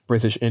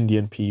British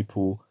Indian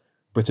people,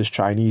 British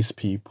Chinese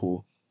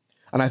people.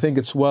 And I think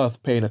it's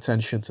worth paying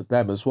attention to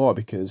them as well,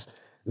 because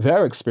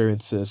their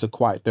experiences are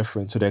quite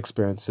different to the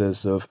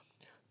experiences of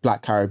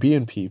Black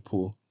Caribbean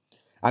people.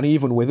 And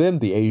even within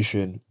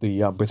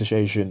the British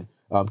Asian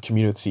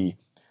community,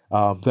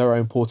 there are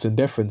important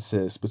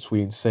differences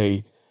between,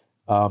 say,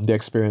 the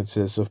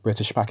experiences of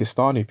British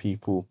Pakistani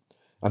people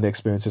and the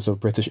experiences of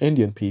British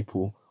Indian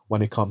people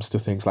when it comes to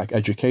things like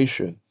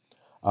education.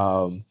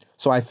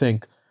 So I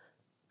think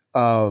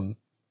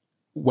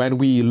when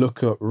we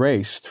look at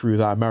race through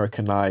that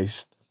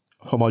Americanized,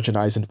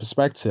 homogenizing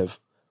perspective,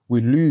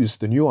 we lose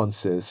the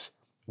nuances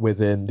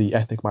within the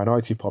ethnic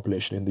minority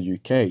population in the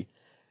UK.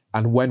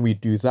 And when we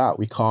do that,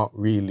 we can't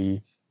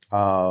really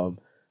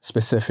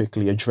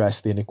specifically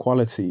address the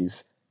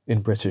inequalities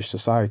in British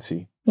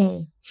society.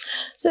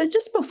 So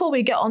just before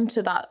we get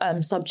onto that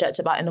subject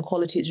about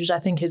inequalities, which I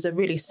think is a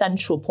really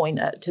central point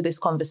to this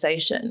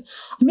conversation,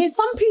 I mean,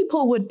 some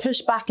people would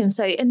push back and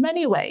say, in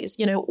many ways,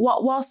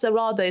 whilst there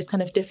are those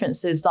kind of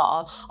differences that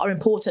are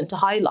important to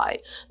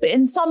highlight, but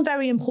in some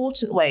very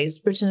important ways,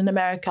 Britain and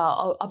America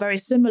are very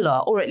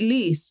similar, or at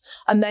least,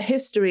 and their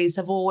histories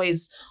have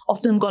always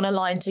often gone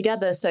aligned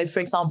together. So,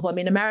 for example, I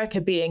mean, America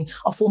being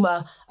a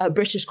former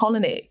British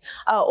colony,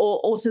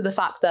 or to the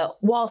fact that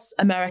whilst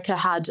America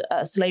had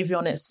slavery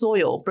on its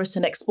soil,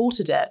 Britain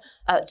exported it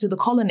to the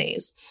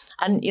colonies.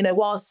 And,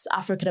 whilst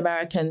African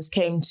Americans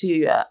came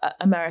to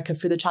America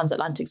through the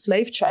transatlantic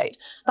slave trade,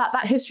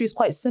 that history is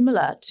quite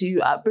similar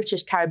to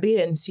British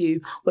Caribbeans who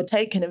were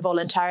taken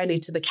involuntarily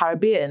to the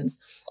Caribbeans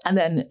and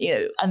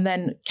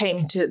then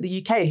came to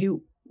the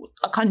UK,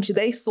 a country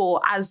they saw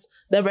as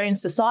their own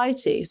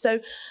society. So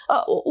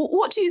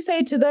what do you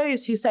say to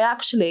those who say,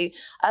 actually,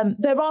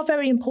 there are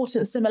very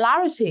important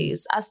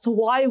similarities as to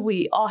why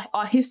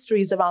our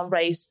histories around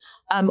race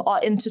are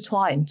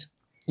intertwined?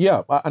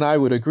 Yeah, and I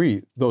would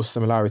agree those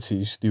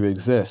similarities do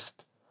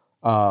exist.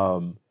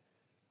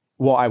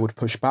 What I would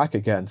push back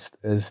against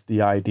is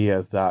the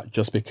idea that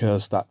just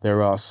because that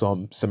there are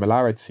some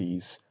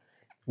similarities,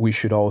 we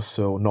should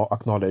also not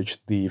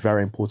acknowledge the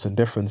very important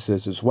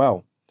differences as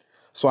well.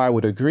 So I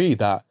would agree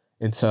that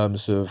in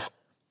terms of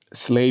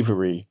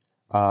slavery,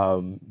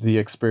 the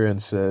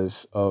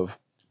experiences of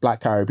Black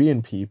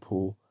Caribbean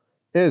people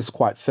is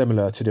quite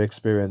similar to the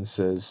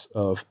experiences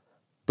of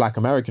Black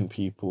American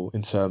people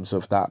in terms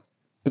of that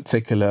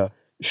particular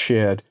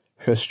shared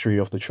history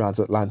of the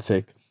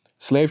transatlantic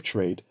slave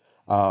trade.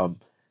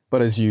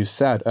 But as you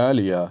said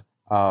earlier,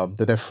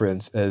 the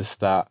difference is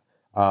that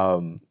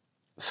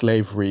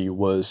slavery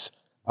was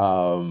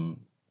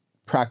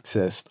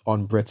practiced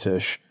on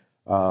British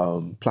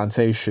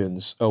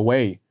plantations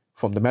away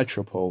from the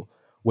metropole,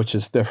 which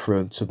is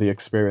different to the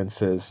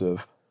experiences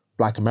of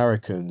Black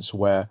Americans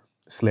where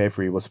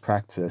slavery was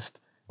practiced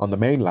on the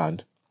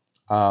mainland.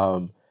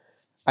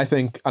 I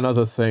think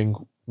another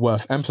thing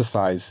worth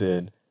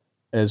emphasizing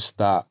is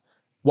that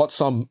what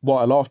a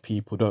lot of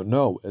people don't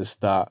know is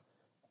that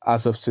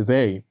as of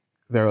today,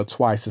 there are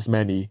twice as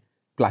many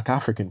Black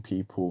African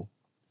people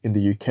in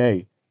the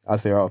UK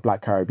as there are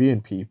Black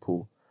Caribbean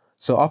people.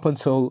 So up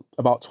until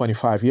about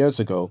 25 years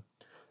ago,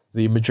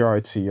 the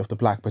majority of the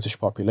Black British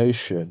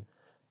population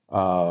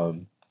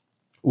were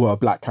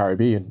Black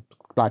Caribbean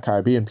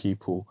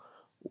people,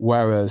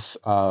 whereas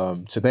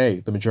today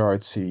the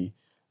majority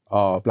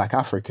are Black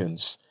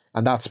Africans.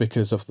 And that's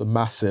because of the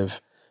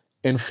massive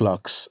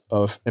influx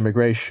of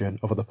immigration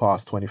over the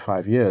past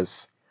 25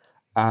 years.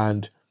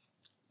 And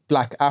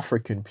Black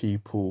African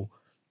people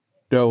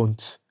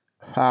don't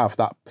have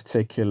that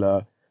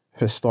particular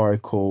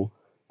historical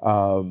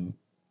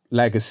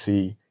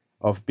legacy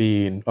of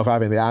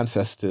having their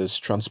ancestors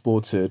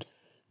transported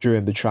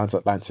during the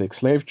transatlantic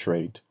slave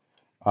trade.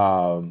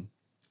 And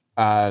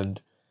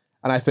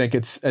I think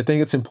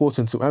it's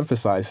important to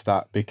emphasize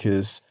that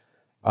because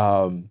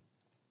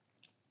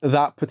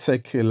that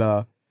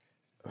particular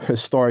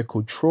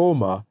historical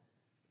trauma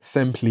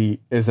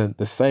simply isn't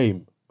the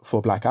same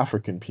for Black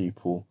African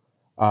people,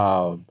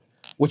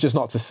 which is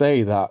not to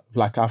say that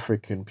Black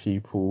African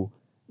people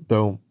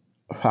don't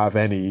have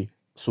any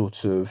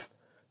sort of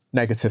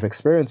negative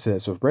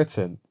experiences with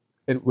Britain.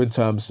 In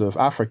terms of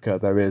Africa,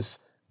 there is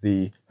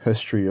the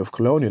history of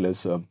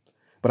colonialism,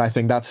 but I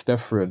think that's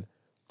different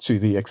to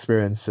the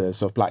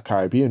experiences of Black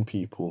Caribbean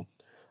people.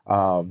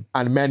 And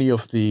many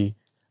of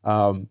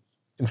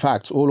in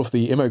fact, all of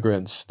the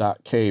immigrants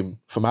that came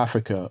from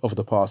Africa over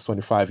the past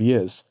 25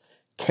 years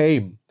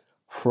came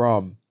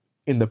from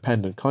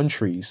independent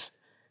countries.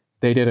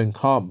 They didn't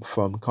come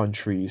from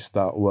countries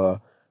that were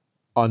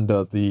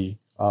under the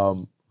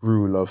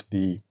rule of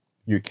the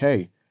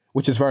UK,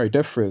 which is very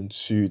different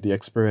to the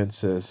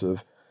experiences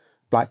of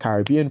Black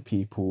Caribbean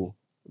people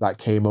that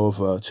came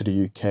over to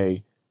the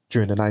UK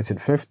during the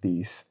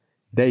 1950s.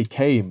 They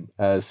came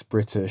as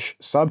British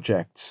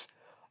subjects.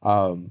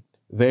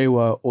 They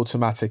were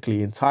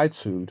automatically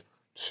entitled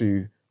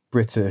to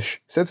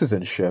British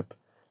citizenship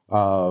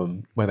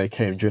when they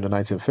came during the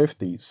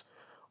 1950s,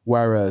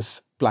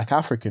 whereas Black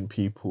African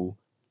people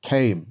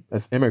came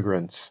as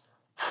immigrants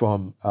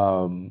from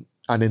an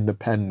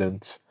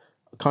independent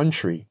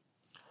country.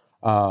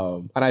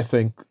 And I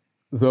think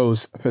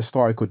those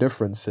historical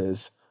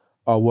differences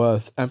are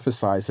worth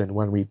emphasizing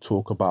when we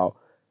talk about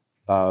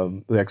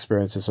the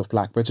experiences of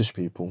Black British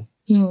people.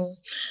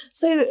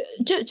 So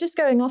just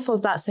going off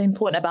of that same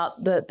point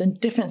about the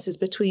differences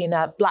between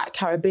Black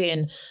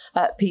Caribbean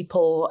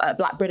people,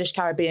 Black British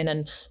Caribbean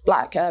and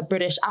Black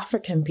British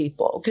African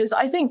people, because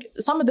I think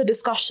some of the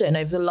discussion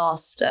over the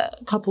last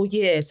couple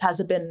years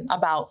has been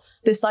about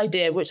this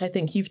idea, which I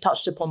think you've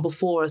touched upon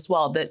before as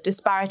well, the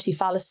disparity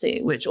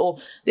fallacy, or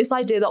this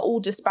idea that all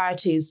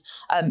disparities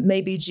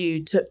may be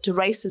due to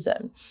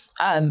racism.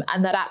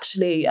 And that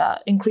actually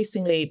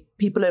increasingly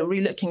people are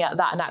re-looking at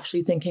that and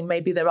actually thinking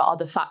maybe there are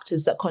other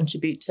factors that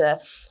contribute to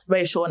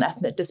racial and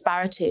ethnic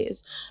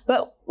disparities.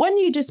 But when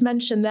you just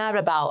mentioned there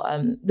about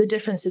the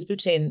differences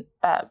between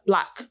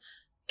Black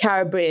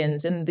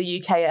Caribbeans in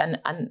the UK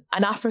and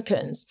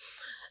Africans,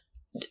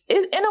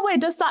 in a way,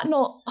 does that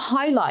not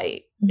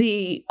highlight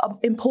the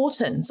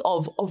importance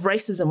of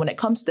racism when it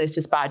comes to those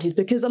disparities?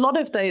 Because a lot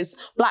of those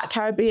Black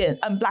Caribbean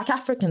and Black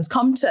Africans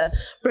come to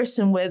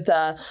Britain with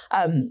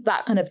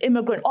that kind of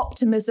immigrant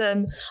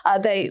optimism.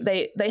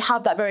 They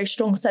have that very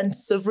strong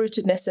sense of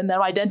rootedness in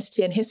their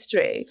identity and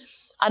history.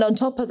 And on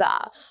top of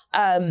that,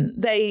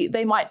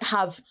 they might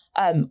have,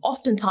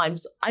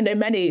 oftentimes, I know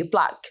many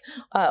Black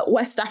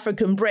West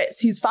African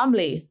Brits whose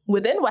family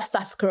within West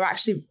Africa are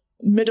actually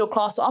middle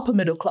class or upper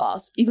middle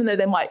class, even though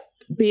they might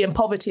be in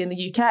poverty in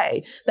the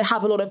UK, they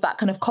have a lot of that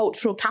kind of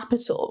cultural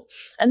capital.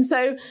 And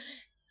so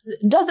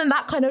doesn't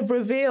that kind of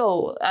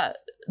reveal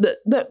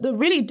the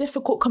really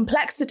difficult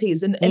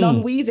complexities in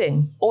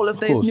unweaving all of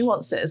those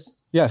nuances?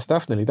 Yes,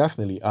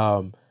 definitely.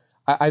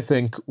 I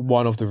think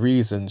one of the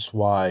reasons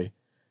why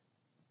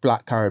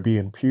Black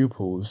Caribbean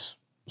pupils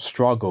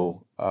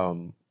struggle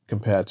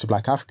compared to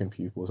Black African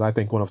pupils, I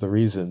think one of the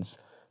reasons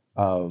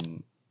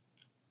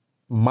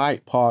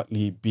might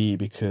partly be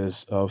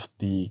because of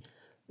the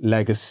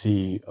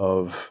legacy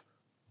of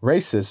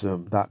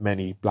racism that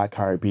many Black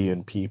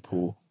Caribbean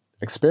people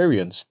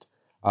experienced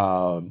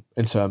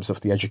in terms of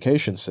the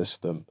education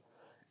system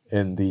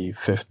in the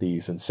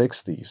 50s and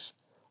 60s,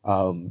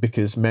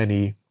 because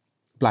many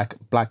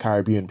Black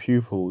Caribbean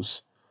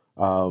pupils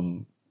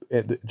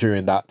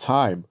during that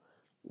time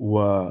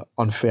were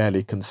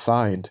unfairly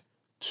consigned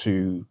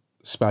to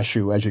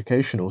special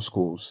educational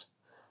schools.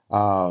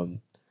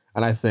 And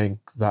I think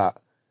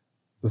that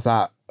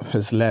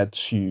has led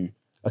to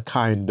a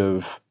kind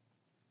of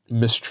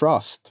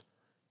mistrust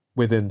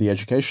within the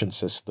education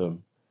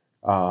system,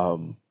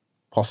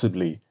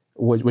 possibly,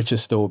 which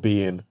is still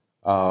being,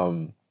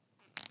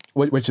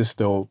 which is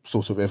still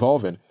sort of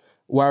evolving.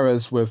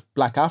 Whereas with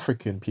Black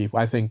African people,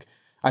 I think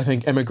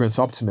immigrant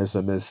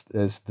optimism is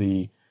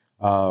the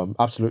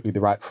absolutely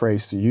the right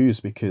phrase to use,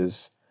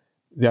 because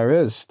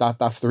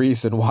that's the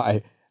reason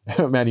why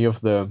many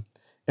of them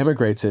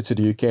immigrated to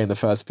the UK in the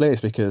first place,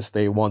 because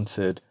they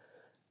wanted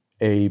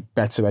a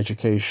better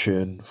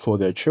education for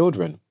their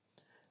children.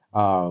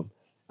 And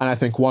I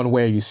think one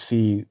way you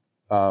see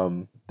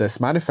this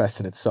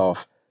manifesting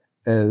itself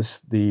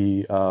is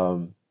the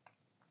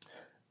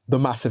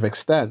massive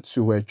extent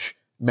to which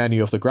many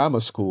of the grammar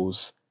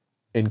schools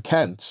in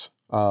Kent,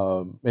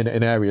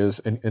 in areas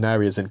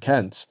in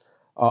Kent,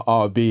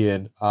 are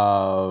being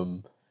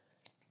sort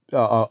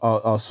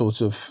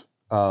of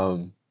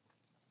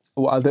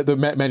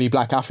many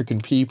Black African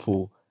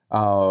people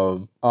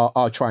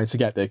are trying to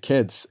get their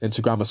kids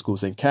into grammar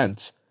schools in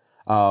Kent,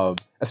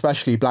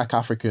 especially Black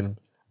African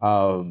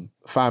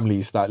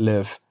families that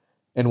live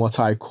in what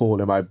I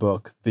call in my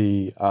book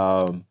the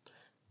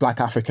Black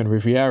African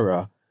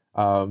Riviera.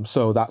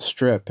 So that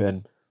strip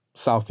in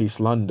southeast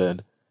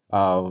London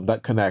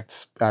that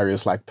connects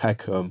areas like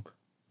Peckham,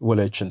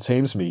 Woolwich and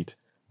Thamesmead.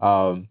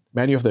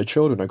 Many of their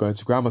children are going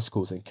to grammar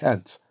schools in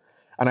Kent.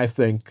 And I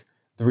think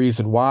the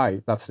reason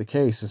why that's the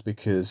case is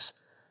because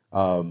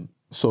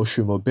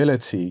social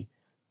mobility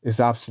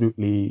is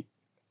absolutely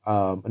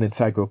an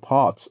integral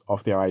part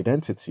of their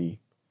identity,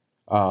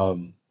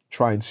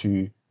 trying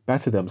to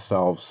better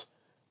themselves,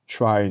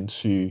 trying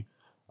to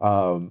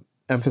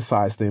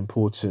emphasize the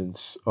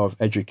importance of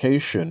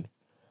education,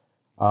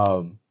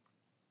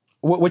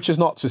 which is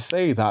not to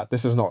say that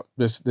this is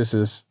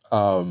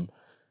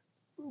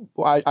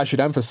I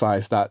should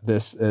emphasize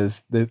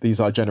that these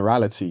are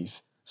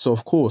generalities. So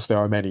of course there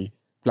are many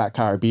Black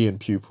Caribbean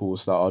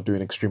pupils that are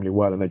doing extremely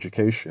well in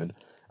education,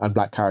 and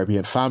Black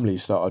Caribbean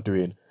families that are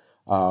doing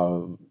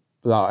that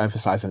are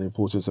emphasizing the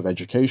importance of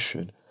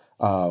education.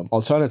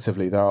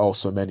 Alternatively, there are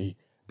also many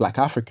Black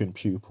African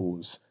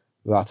pupils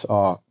that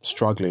are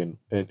struggling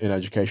in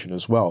education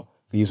as well.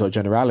 These are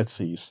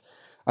generalities.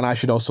 And I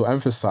should also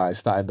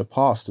emphasize that in the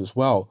past as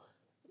well,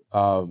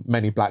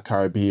 many Black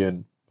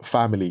Caribbean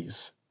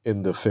families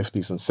in the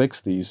 50s and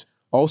 60s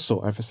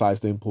also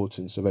emphasized the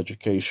importance of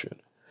education,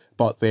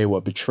 but they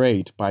were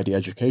betrayed by the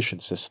education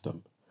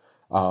system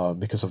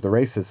because of the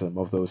racism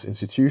of those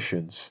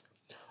institutions.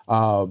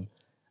 And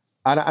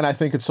I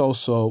think it's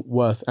also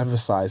worth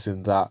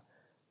emphasizing that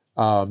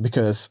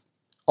because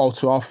all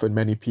too often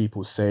many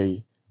people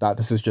say that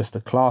this is just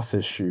a class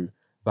issue,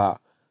 that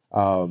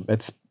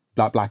it's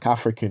that Black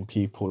African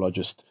people are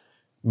just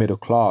middle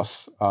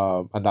class,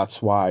 and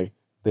that's why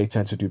they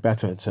tend to do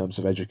better in terms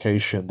of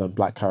education than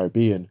Black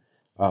Caribbean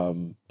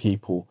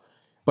people.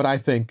 But I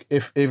think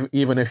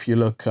even if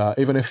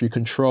you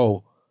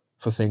control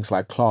for things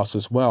like class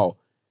as well,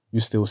 you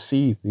still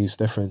see these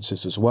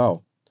differences as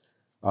well.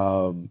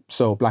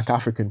 So Black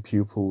African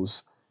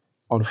pupils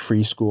on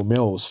free school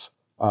meals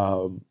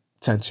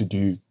tend to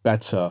do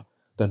better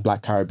than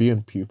Black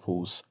Caribbean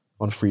pupils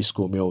on free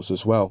school meals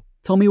as well.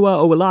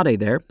 Tomiwa Owolade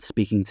there,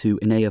 speaking to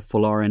Inea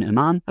Folarin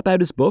Iman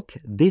about his book,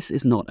 This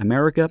Is Not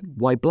America,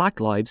 Why Black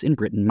Lives in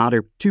Britain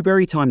Matter. Two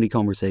very timely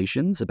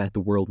conversations about the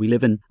world we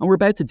live in, and we're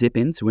about to dip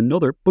into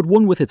another, but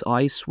one with its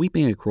eyes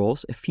sweeping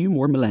across a few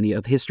more millennia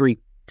of history.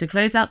 To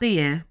close out the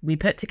year, we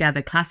put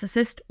together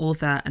classicist,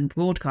 author and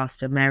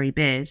broadcaster Mary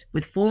Beard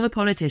with former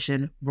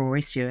politician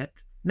Rory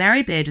Stewart.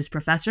 Mary Beard is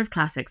Professor of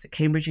Classics at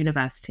Cambridge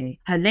University.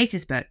 Her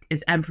latest book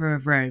is Emperor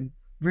of Rome,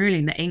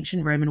 Ruling the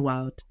Ancient Roman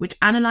World, which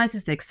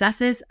analyses the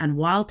excesses and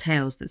wild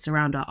tales that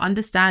surround our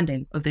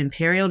understanding of the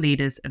imperial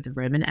leaders of the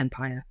Roman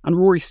Empire. And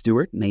Rory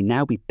Stewart may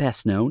now be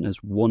best known as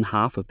one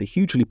half of the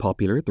hugely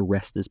popular The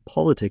Rest is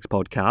Politics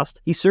podcast.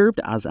 He served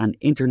as an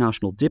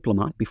international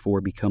diplomat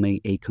before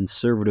becoming a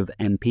Conservative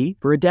MP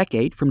for a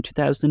decade from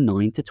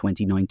 2009 to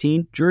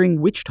 2019,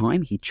 during which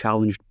time he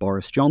challenged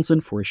Boris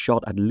Johnson for a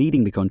shot at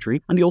leading the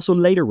country, and he also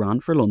later ran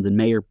for London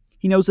Mayor.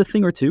 He knows a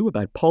thing or two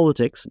about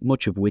politics,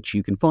 much of which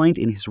you can find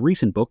in his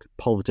recent book,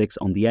 Politics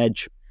on the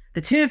Edge.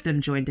 The two of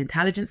them joined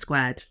Intelligence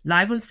Squared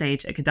live on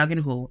stage at Cadogan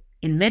Hall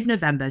in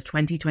mid-November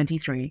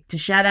 2023 to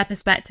share their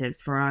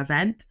perspectives for our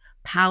event,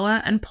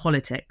 Power and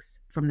Politics,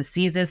 from the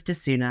Caesars to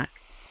Sunak.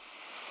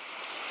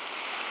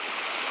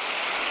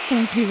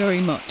 Thank you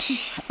very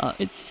much.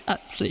 It's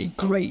absolutely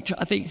great,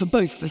 I think, for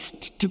both of us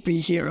to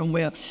be here, and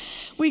we're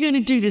going to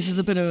do this as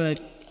a bit of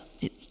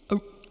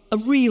a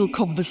real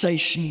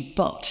conversation,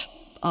 but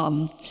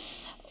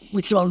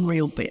with some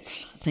unreal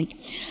bits, I think.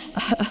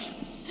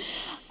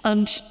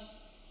 And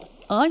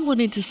I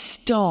wanted to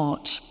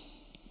start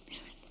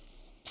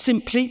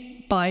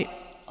simply by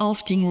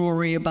asking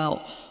Rory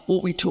about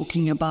what we're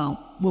talking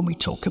about when we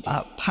talk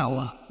about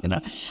power.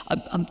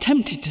 I'm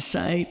tempted to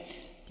say,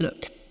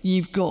 look,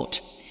 you've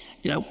got,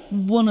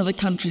 one of the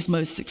country's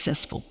most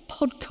successful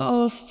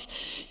podcasts.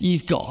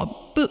 You've got a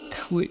book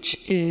which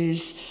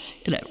is,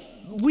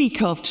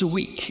 week after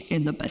week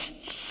in the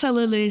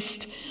bestseller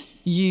list.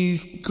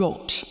 You've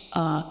got,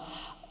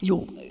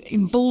 you're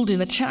involved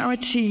in a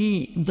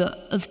charity that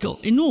has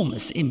got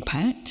enormous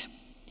impact.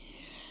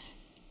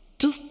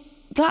 Does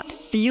that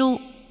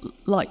feel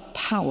like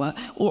power?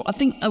 Or I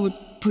think I would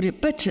put it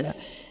better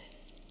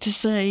to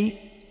say,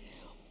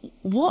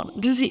 what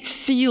does it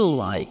feel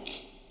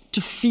like to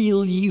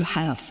feel you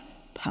have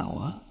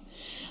power?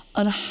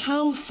 And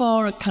how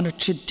far are kind of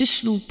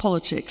traditional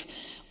politics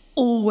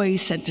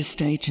always centre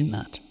stage in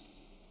that?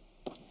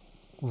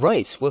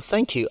 Right, well,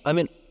 thank you. I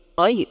mean,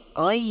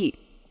 I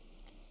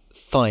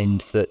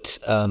find that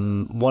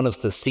one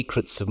of the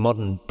secrets of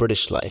modern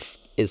British life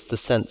is the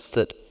sense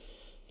that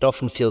it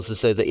often feels as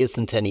though there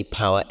isn't any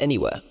power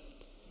anywhere.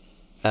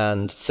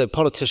 And so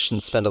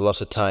politicians spend a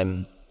lot of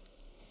time,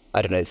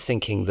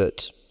 thinking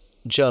that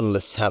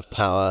journalists have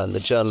power, and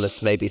the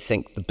journalists maybe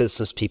think the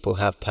business people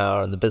have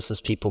power, and the business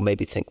people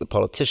maybe think the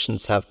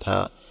politicians have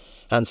power,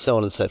 and so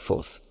on and so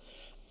forth.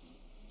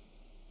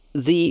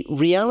 The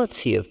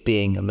reality of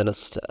being a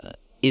minister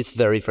is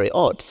very, very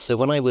odd. So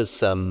when I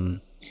was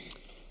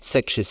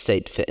Secretary of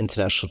State for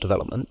International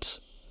Development,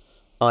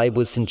 I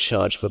was in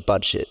charge of a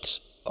budget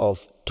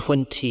of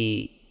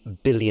 $20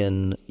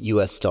 billion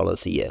US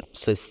a year,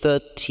 so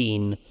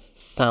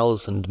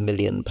 13,000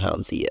 million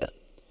pounds a year,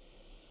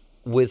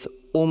 with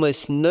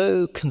almost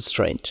no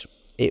constraint.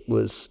 It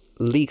was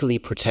legally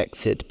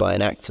protected by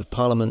an Act of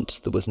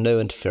Parliament. There was no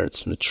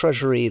interference from the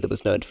Treasury. There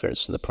was no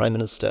interference from the Prime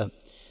Minister.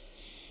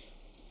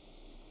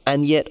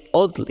 And yet,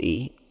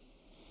 oddly,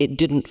 it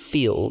didn't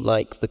feel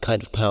like the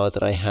kind of power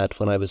that I had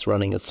when I was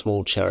running a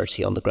small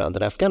charity on the ground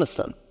in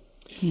Afghanistan.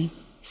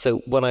 So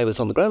when I was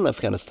on the ground in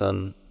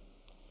Afghanistan,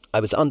 I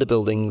was under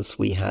buildings.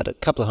 We had a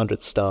couple of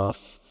hundred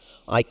staff.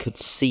 I could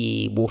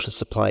see water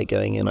supply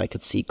going in. I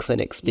could see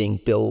clinics being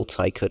built.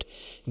 I could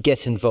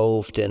get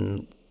involved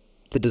in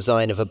the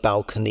design of a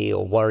balcony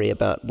or worry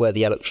about where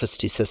the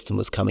electricity system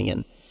was coming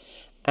in.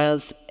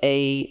 As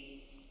a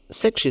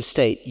Secretary of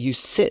State, you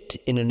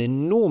sit in an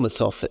enormous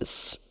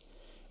office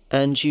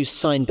and you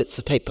sign bits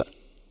of paper.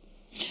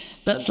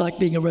 That's like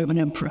being a Roman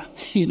emperor.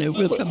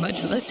 We'll come back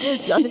to this.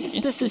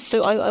 This is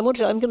so. I'm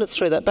going to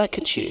throw that back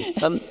at you.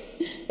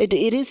 It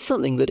is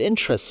something that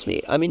interests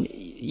me. I mean,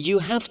 you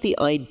have the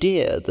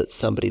idea that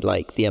somebody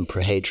like the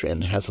Emperor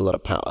Hadrian has a lot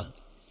of power,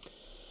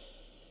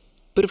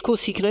 but of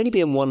course he can only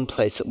be in one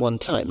place at one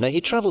time. Now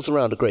he travels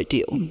around a great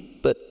deal,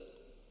 but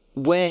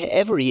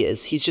wherever he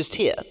is, he's just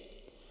here.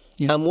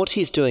 Yeah. And what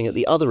he's doing at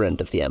the other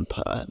end of the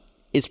empire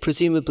is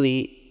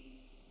presumably,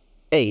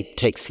 A,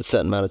 takes a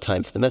certain amount of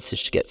time for the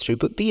message to get through,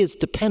 but B, is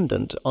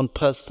dependent on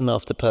person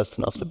after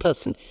person after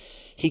person.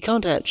 He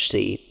can't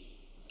actually,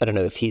 I don't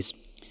know if he's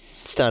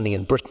standing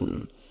in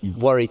Britain,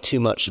 worry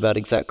too much about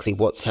exactly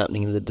what's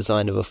happening in the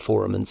design of a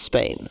forum in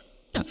Spain.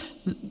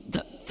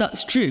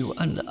 That's true.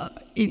 And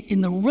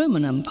in the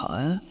Roman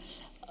Empire,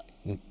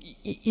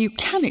 You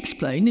can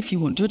explain if you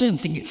want to. I don't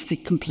think it's the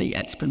complete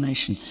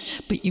explanation,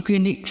 but you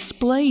can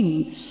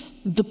explain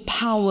the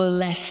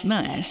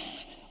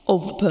powerlessness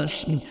of the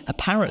person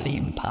apparently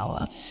in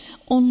power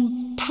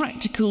on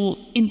practical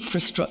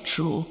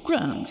infrastructural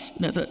grounds.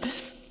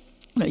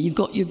 You've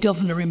got your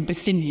governor in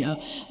Bithynia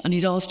and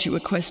he's asked you a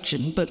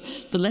question, but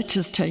the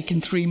letter's taken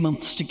 3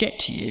 months to get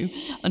to you,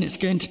 and it's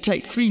going to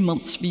take 3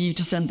 months for you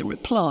to send a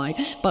reply,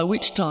 by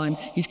which time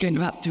he's going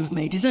to have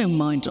made his own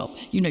mind up.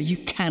 You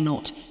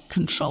cannot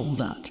control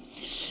that.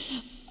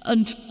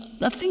 And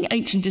I think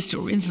ancient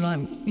historians,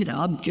 and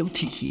I'm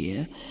guilty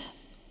here,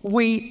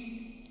 we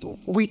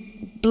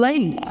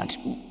blame that,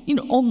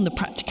 on the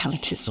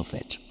practicalities of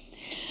it.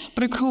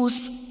 But of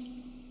course,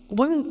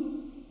 when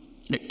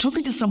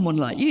talking to someone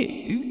like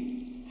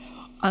you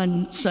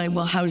and saying,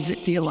 well, how does it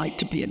feel like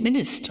to be a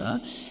minister?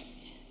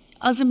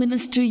 As a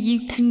minister,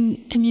 you can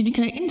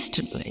communicate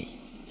instantly,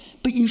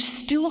 but you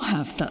still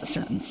have that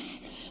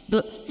sense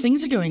that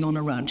things are going on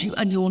around you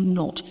and you're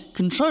not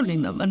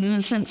controlling them. And in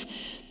a sense,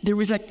 there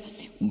is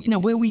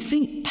where we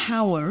think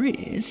power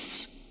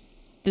is,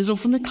 there's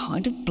often a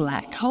kind of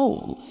black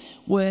hole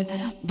where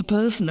the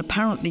person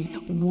apparently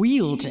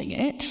wielding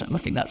it, and I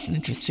think that's an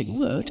interesting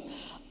word,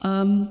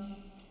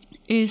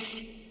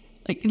 is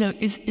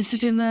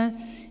sitting there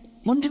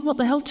wondering what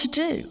the hell to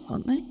do,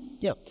 aren't they?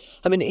 Yeah.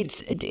 I mean,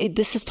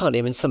 this is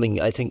partly, something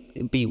I think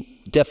would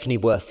be definitely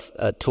worth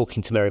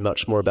talking to Mary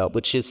much more about,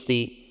 which is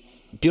the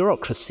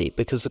bureaucracy,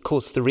 because, of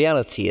course, the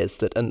reality is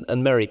that,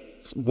 and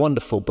Mary's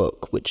wonderful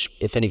book, which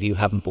if any of you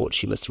haven't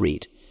bought, you must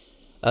read,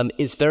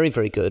 is very,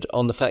 very good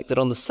on the fact that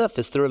on the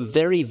surface there are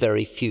very,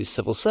 very few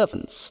civil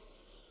servants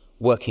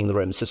working the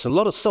Roman system. A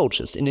lot of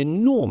soldiers, an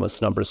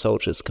enormous number of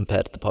soldiers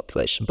compared to the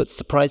population, but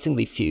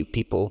surprisingly few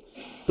people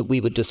that we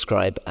would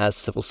describe as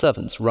civil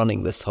servants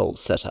running this whole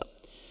setup.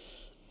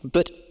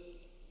 But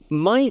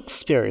my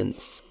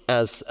experience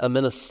as a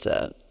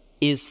minister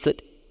is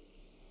that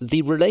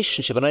the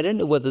relationship, and I don't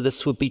know whether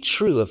this would be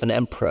true of an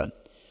emperor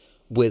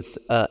with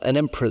an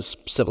emperor's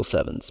civil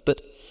servants,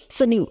 but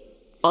certainly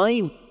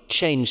I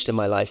changed in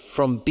my life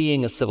from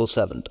being a civil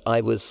servant. I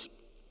was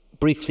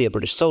briefly a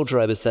British soldier.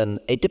 I was then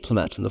a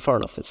diplomat in the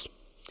Foreign Office.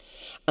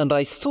 And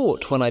I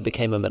thought when I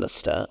became a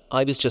minister,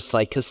 I was just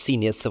like a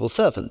senior civil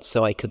servant.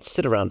 So I could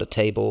sit around a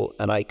table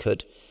and I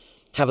could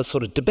have a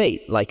sort of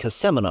debate, like a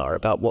seminar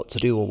about what to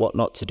do or what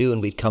not to do,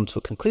 and we'd come to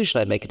a conclusion.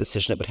 I'd make a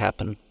decision, it would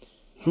happen.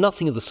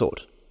 Nothing of the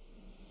sort.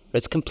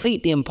 It's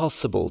completely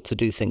impossible to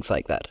do things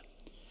like that.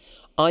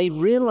 I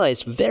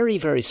realized very,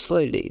 very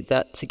slowly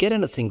that to get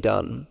anything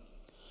done,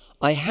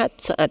 I had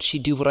to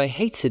actually do what I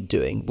hated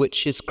doing,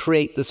 which is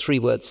create the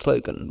 3-word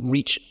slogan,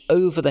 reach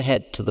over the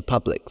head to the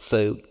public.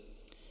 So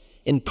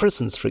in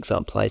prisons, for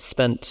example, I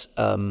spent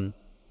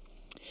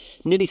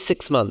nearly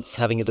 6 months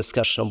having a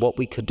discussion on what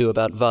we could do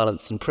about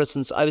violence in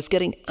prisons. I was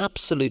getting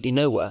absolutely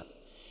nowhere.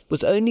 It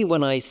was only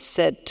when I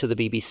said to the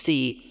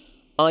BBC,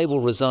 I will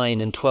resign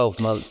in 12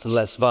 months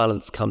unless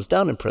violence comes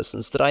down in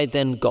prisons, that I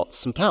then got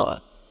some power.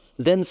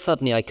 Then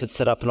suddenly I could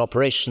set up an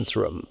operations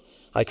room.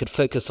 I could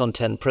focus on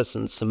 10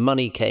 prisons. Some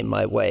money came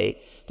my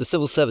way. The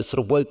civil service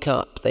sort of woke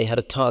up. They had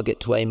a target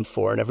to aim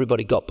for, and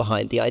everybody got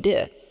behind the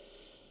idea.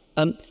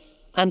 And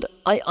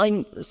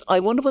I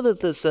wonder whether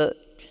there's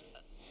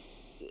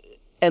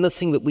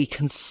anything that we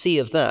can see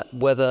of that,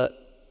 whether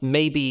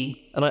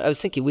maybe, and I was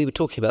thinking, we were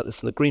talking about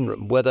this in the green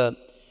room, whether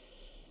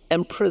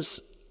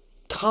emperors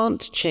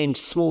can't change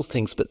small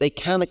things, but they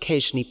can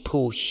occasionally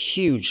pull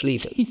huge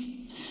levers.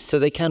 So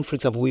they can, for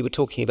example, we were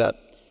talking about,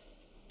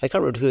 I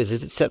can't remember who it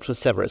is it Septimus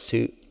Severus,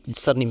 who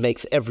suddenly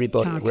makes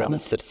everybody a Roman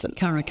citizen?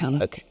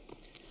 Caracalla. Okay.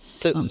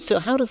 So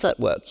how does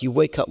that work? You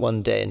wake up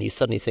one day and you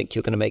suddenly think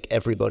you're going to make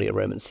everybody a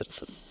Roman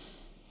citizen.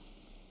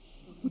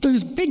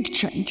 Those big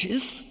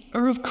changes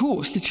are, of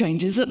course, the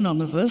changes that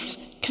none of us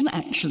can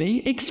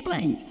actually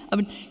explain. I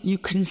mean, you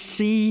can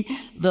see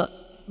that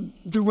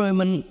the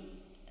Roman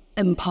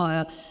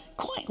Empire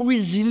quite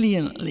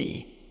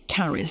resiliently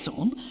carries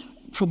on,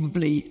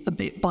 probably a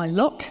bit by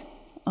luck,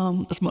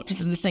 as much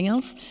as anything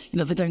else.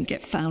 They don't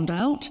get found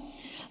out.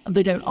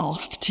 They don't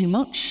ask too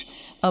much.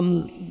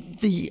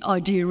 The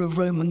idea of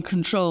Roman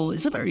control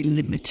is a very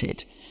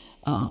limited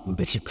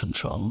bit of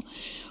control.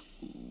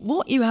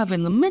 What you have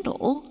in the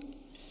middle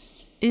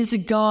is a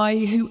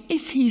guy who,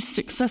 if he's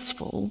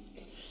successful,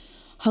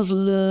 has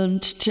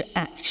learned to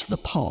act the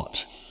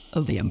part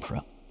of the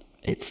emperor.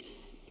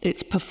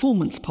 It's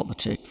performance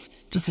politics,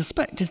 to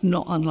suspect is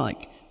not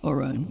unlike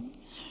our own.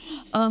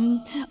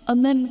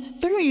 And then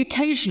very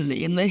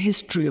occasionally in the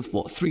history of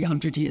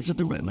 300 years of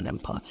the Roman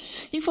Empire,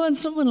 you find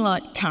someone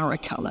like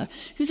Caracalla,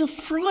 who's a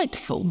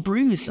frightful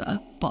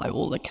bruiser by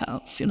all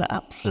accounts,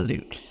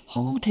 absolute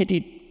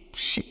hard-headed,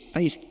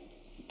 shit-faced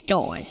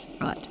guy,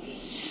 right?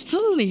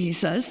 Suddenly he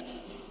says,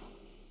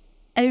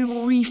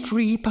 every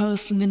free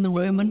person in the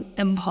Roman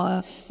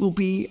Empire will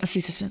be a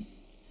citizen.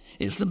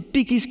 It's the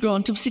biggest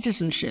grant of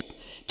citizenship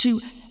to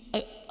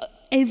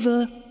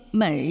ever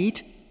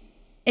made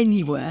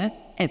anywhere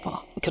ever.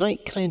 Can I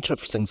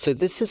interrupt for a second? So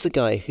this is a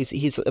guy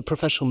he's a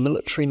professional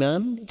military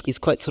man. He's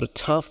quite sort of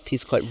tough.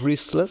 He's quite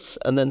ruthless.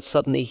 And then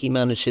suddenly he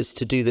manages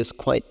to do this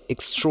quite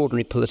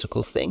extraordinary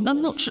political thing.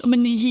 I'm not sure. I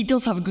mean, he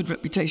does have a good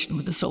reputation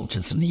with the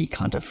soldiers, and he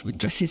kind of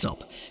dresses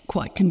up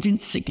quite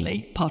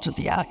convincingly, part of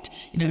the act,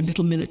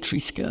 little military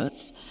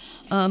skirts.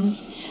 And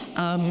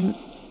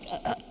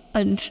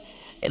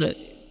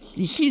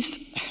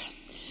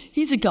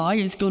he's a guy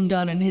who's gone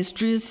down in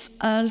history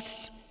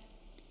as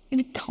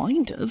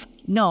kind of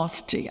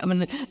nasty. I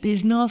mean,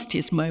 his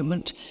nastiest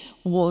moment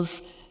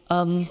was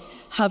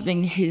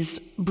having his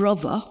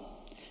brother,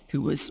 who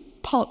was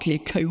partly a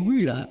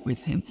co-ruler with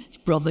him, his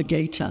brother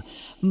Gaeta,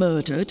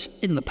 murdered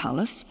in the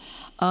palace,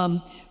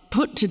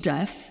 put to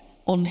death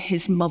on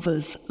his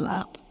mother's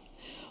lap.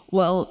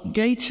 Well,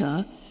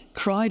 Gaeta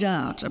cried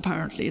out,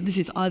 apparently, and this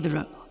is either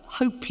a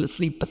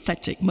hopelessly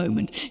pathetic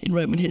moment in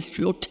Roman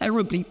history or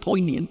terribly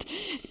poignant.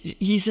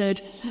 He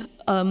said,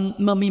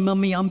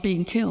 Mummy, I'm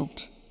being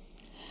killed.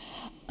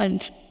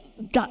 And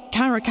that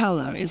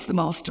Caracalla is the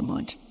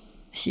mastermind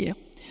here.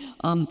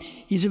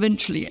 He's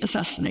eventually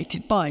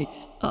assassinated by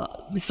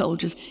the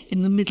soldiers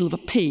in the middle of a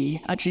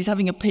pee. Actually, he's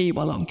having a pee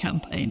while on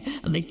campaign,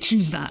 and they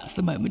choose that as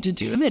the moment to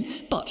do him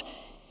in. But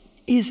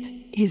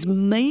his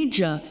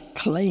major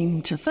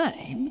claim to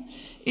fame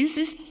is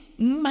this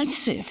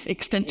massive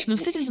extension of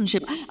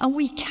citizenship, and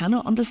we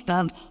cannot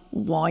understand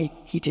why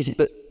he did it.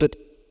 But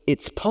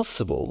it's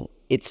possible.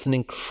 It's an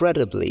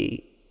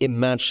incredibly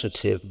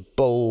imaginative,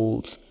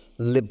 bold,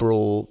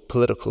 liberal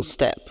political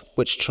step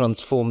which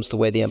transforms the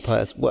way the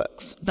empire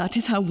works. That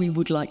is how we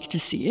would like to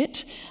see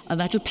it, and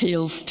that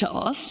appeals to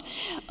us.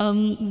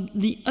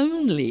 The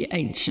only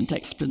ancient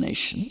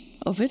explanation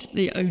of it,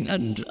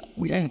 and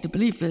we don't have to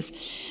believe this,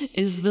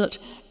 is that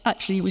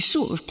actually he was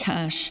short of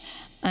cash,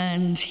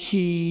 and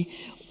he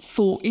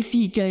thought if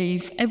he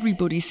gave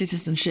everybody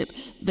citizenship,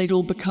 they'd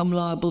all become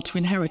liable to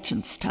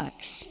inheritance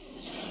tax.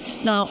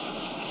 Now,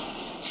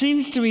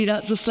 seems to me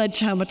that's a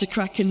sledgehammer to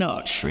crack a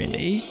nut,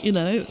 really,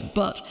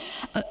 But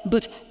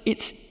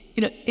it's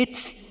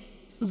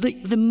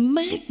the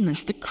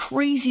madness, the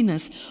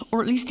craziness,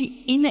 or at least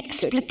the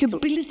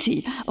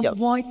inexplicability of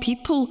why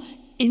people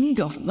in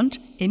government,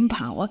 in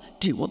power,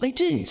 do what they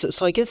do.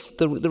 So I guess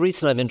the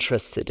reason I'm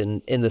interested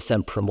in this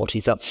emperor and what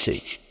he's up to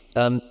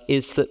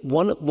is that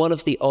one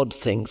of the odd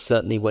things,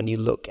 certainly when you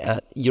look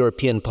at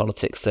European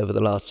politics over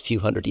the last few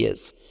hundred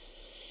years,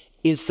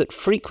 is that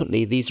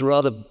frequently these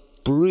rather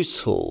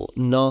brutal,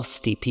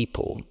 nasty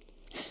people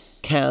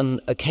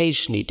can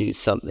occasionally do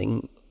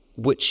something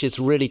which is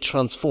really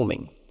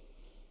transforming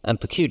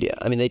and peculiar.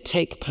 I mean, they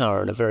take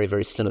power in a very,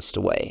 very sinister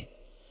way,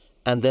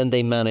 and then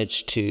they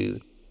manage to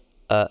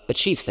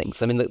achieve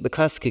things. I mean, the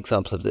classic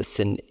example of this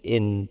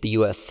in the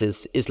US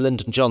is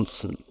Lyndon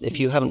Johnson. If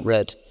you haven't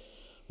read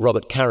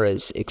Robert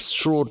Caro's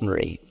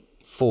extraordinary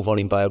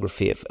 4-volume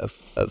biography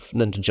of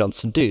Lyndon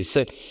Johnson, do.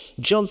 So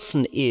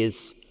Johnson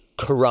is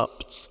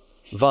corrupt,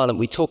 violent.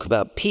 We talk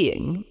about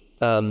peeing.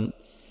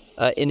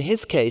 In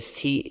his case,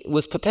 he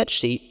was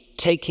perpetually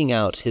taking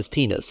out his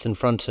penis in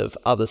front of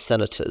other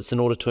senators in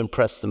order to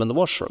impress them in the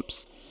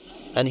washrooms.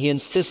 And he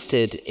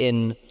insisted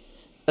in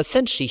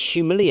essentially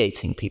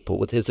humiliating people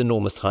with his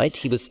enormous height.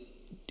 He was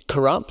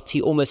corrupt.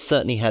 He almost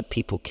certainly had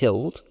people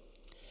killed.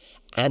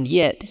 And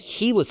yet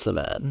he was the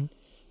man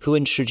who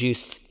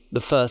introduced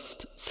the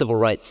first civil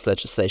rights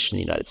legislation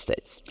in the United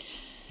States.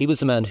 He was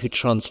the man who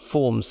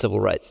transformed civil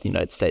rights in the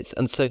United States.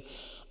 And so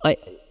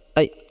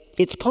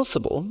it's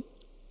possible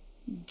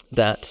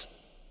that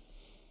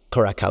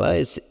Caracalla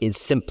is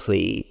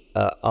simply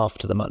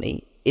after the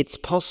money. It's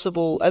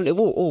possible,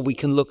 or we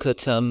can look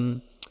at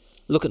Northern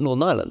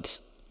Ireland.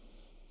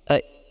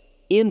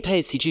 Ian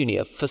Pacey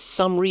Jr., for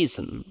some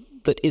reason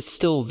that is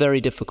still very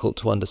difficult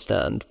to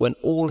understand, when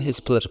all his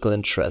political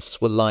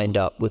interests were lined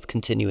up with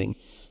continuing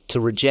to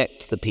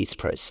reject the peace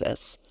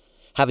process,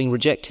 having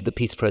rejected the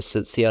peace process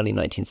since the early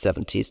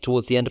 1970s,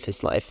 towards the end of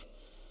his life,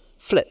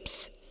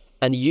 flips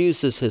and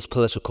uses his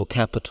political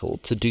capital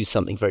to do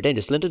something very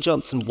dangerous. Lyndon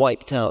Johnson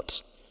wiped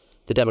out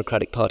the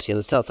Democratic Party in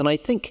the South, and I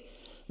think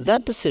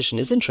that decision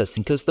is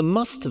interesting because there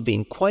must have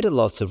been quite a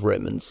lot of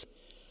Romans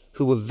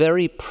who were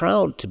very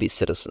proud to be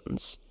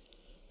citizens,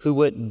 who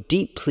were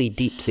deeply,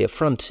 deeply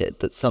affronted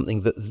that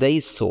something that they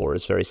saw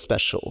as very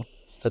special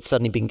had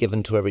suddenly been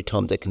given to every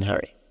Tom, Dick and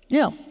Harry.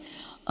 Yeah.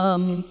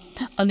 And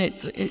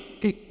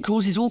it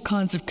causes all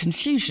kinds of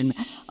confusion.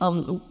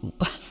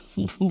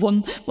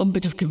 One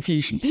bit of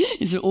confusion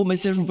is that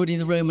almost everybody in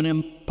the Roman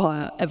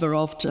Empire ever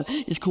after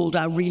is called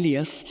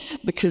Aurelius,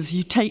 because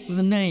you take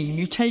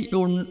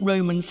your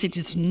Roman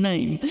citizen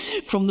name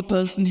from the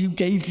person who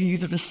gave you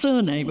the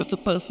surname of the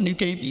person who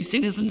gave you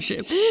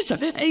citizenship. So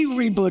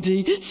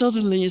everybody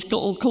suddenly is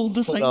called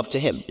the same. After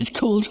him. It's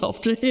called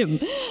after him.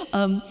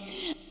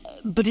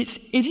 But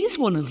it is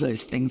one of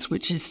those things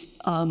which is...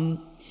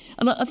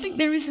 And I think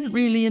there isn't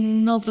really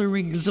another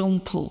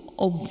example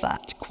of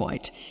that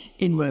quite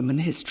in Roman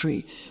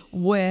history,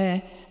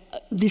 where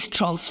this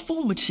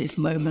transformative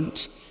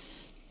moment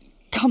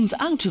comes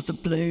out of the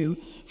blue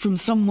from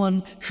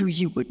someone who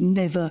you would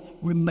never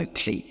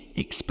remotely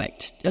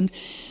expect. And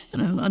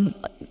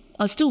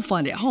I still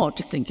find it hard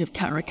to think of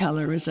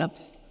Caracalla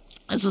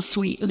as a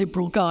sweet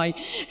liberal guy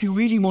who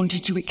really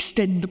wanted to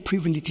extend the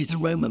privileges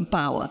of Roman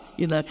power.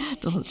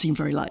 Doesn't seem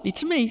very likely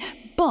to me.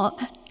 But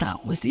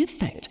that was the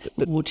effect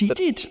of what he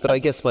did. But I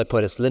guess my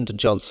point is Lyndon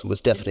Johnson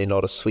was definitely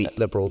not a sweet,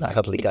 liberal,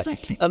 cuddly guy.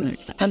 Exactly.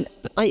 And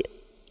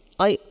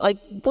I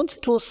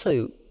wanted to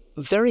also,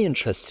 very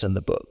interested in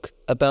the book,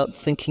 about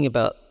thinking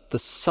about the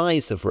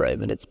size of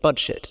Rome and its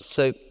budget.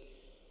 So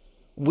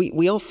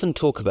we often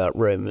talk about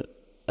Rome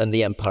and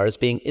the empire as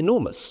being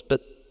enormous,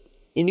 but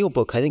in your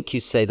book, I think you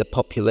say the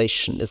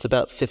population is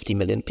about 50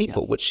 million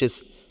people, which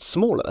is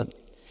smaller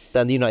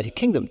than the United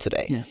Kingdom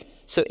today. Yes.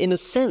 So in a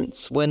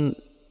sense, when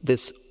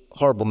this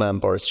horrible man,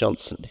 Boris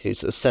Johnson,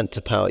 whose ascent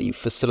to power you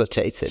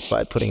facilitated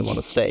by putting him on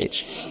a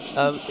stage.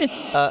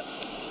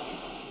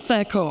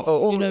 Fair call.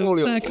 All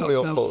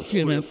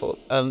your fault.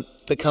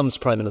 Becomes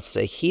Prime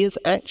Minister. He is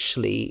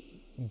actually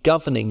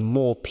governing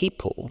more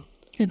people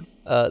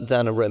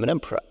than a Roman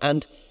emperor.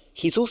 And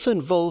he's also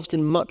involved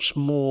in much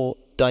more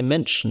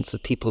dimensions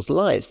of people's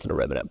lives than a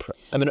Roman emperor.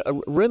 I mean, a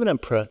Roman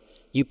emperor,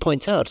 you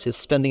point out, is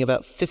spending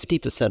about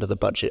 50% of the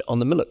budget on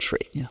the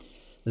military. Yeah.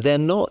 They're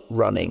not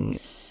running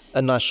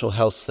a national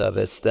health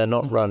service, they're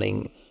not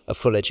running a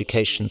full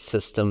education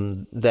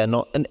system, they're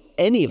not, and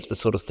any of the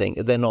sort of thing,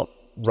 they're not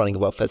running a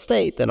welfare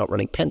state, they're not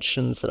running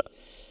pensions.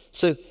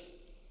 So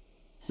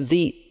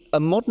a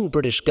modern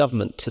British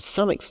government, to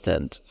some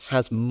extent,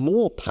 has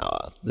more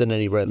power than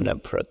any Roman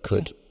emperor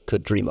could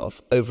dream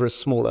of over a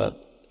smaller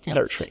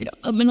territory. Yeah.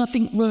 I mean, I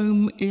think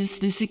Rome is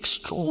this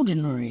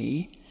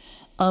extraordinary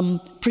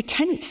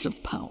pretense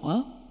of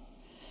power,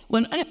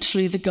 when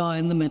actually the guy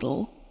in the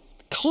middle,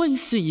 the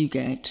closer you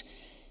get,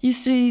 you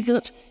see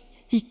that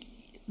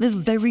there's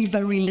very,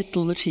 very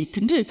little that he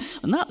can do.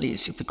 And that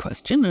leads you to the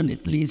question, and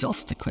it leads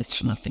us to the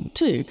question, I think,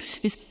 too,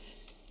 is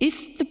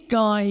if the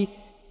guy,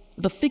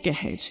 the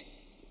figurehead,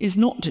 is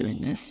not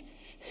doing this,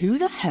 who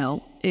the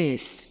hell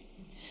is?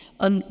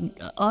 And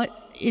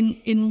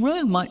in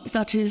Rome,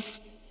 that is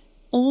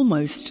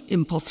almost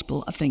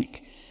impossible, I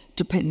think,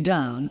 to pin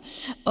down.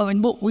 I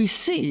mean, what we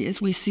see is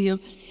two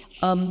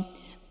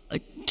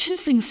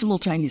things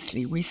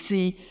simultaneously. We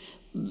see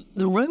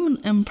the Roman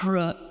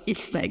emperor,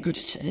 if they're good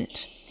at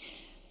it,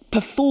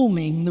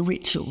 performing the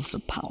rituals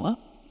of power.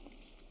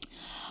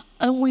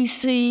 And we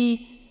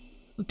see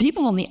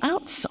people on the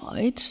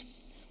outside,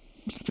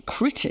 the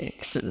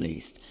critics at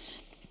least,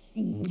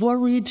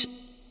 worried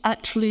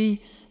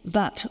actually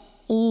that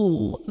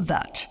all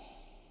that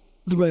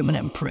the Roman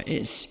emperor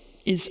is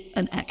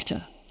an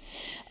actor.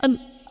 And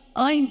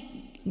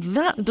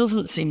that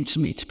doesn't seem to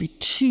me to be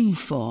too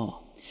far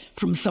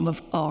from some of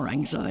our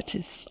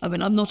anxieties. I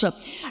mean, I'm not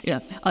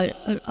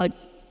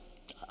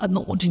I'm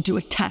not wanting to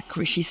attack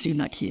Rishi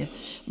Sunak here,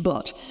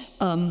 but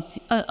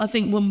I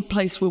think one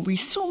place where we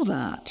saw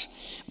that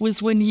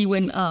was when he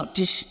went out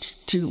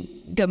to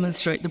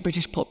demonstrate the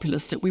British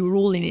populace that we were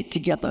all in it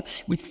together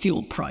with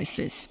fuel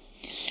prices.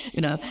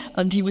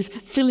 And he was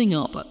filling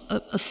up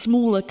a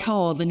smaller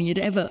car than he had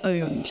ever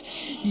owned,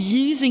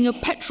 using a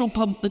petrol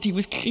pump that he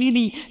was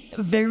clearly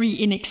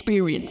very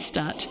inexperienced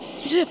at,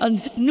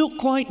 and not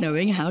quite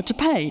knowing how to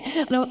pay.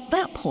 Now, at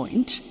that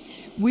point,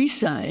 we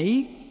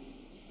say,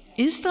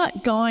 is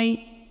that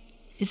guy,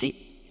 is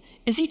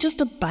he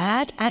just a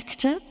bad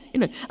actor?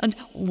 And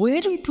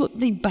where do we put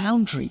the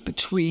boundary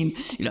between,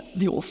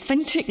 the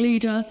authentic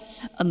leader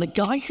and the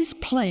guy who's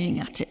playing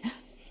at it?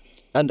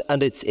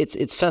 And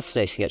it's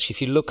fascinating, actually.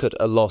 If you look at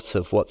a lot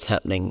of what's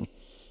happening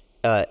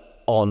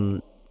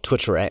on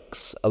Twitter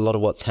X, a lot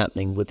of what's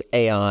happening with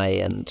AI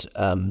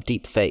and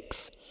deep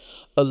fakes,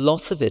 a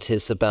lot of it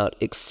is about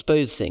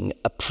exposing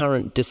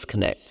apparent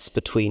disconnects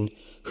between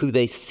who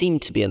they seem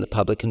to be in the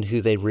public and who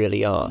they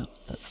really are.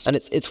 And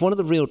it's one of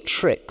the real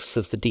tricks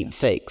of the deep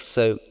fakes.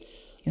 So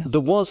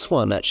there was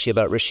one, actually,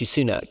 about Rishi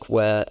Sunak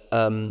where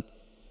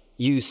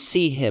you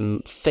see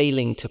him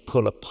failing to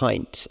pull a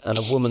pint and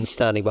a woman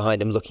standing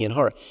behind him looking in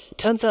horror.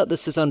 Turns out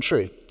this is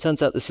untrue.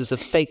 Turns out this is a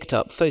faked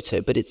up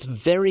photo, but it's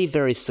very,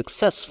 very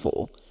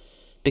successful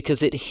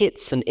because it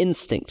hits an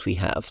instinct we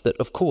have that,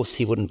 of course,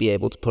 he wouldn't be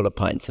able to pull a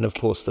pint, and of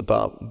course the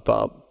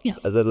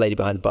the lady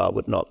behind the bar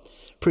would not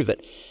prove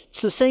it.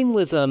 It's the same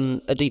with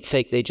a deep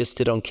fake they just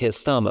did on Keir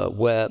Starmer,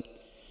 where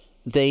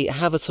they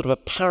have a sort of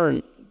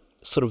apparent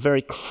sort of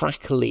very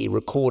crackly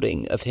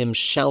recording of him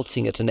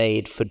shouting at an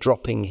aide for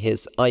dropping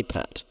his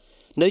iPad.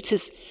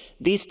 Notice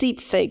these deep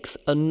fakes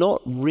are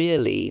not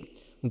really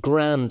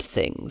grand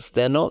things.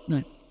 They're not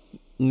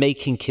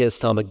making Keir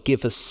Starmer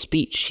give a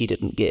speech he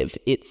didn't give.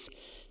 It's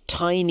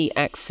tiny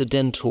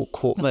accidental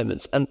caught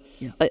moments. And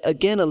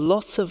again, a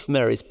lot of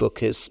Mary's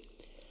book is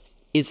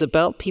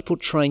about people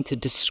trying to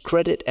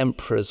discredit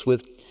emperors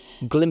with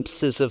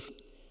glimpses of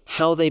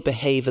how they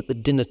behave at the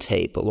dinner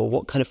table or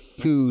what kind of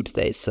food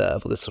they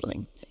serve or this sort of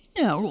thing.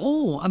 Yeah,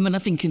 or, I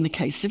think in the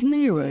case of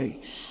Nero,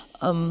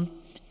 a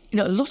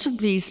lot of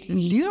these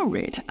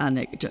lurid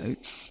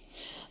anecdotes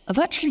have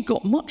actually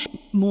got much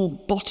more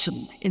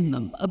bottom in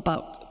them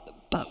about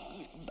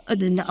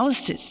an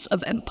analysis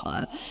of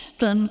empire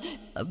than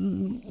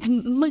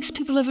most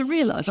people ever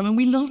realise. I mean,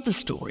 we love the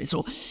stories,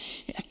 or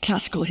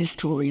classical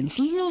historians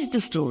love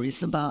the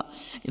stories about,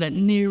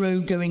 Nero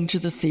going to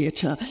the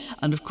theatre,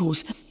 and of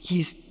course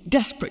he's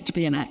desperate to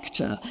be an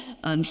actor,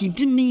 and he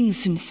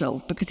demeans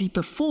himself because he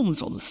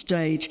performs on the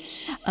stage,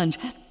 and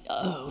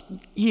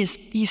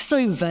he's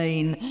so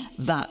vain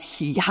that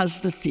he has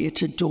the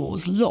theatre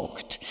doors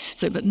locked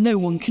so that no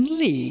one can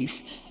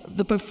leave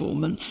the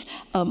performance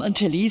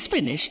until he's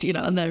finished,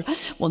 and there are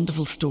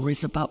wonderful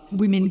stories about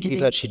women giving...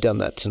 You've actually done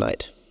that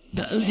tonight.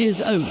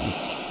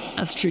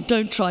 That's true.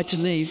 Don't try to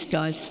leave,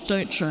 guys.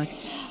 Don't try.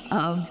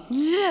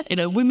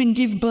 Women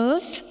give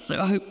birth,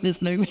 so I hope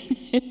there's no...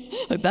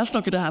 hope that's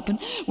not going to happen.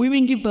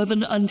 Women give birth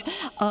and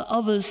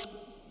others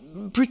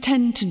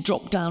pretend to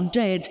drop down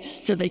dead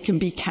so they can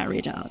be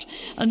carried out.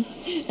 And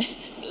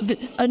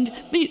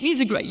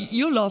these are great.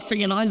 You're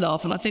laughing and I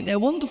laugh, and I think they're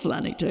wonderful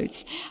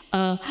anecdotes.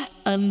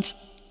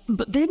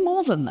 But they're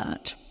more than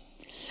that.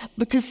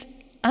 Because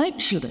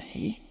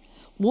actually,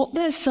 what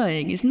they're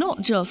saying is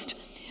not just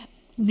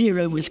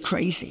Nero was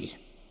crazy,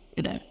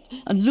 and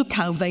look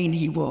how vain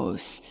he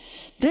was.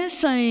 They're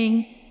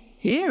saying,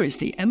 here is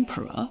the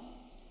emperor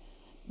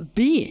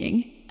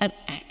being an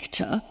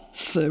actor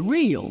for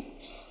real.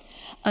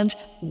 And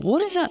what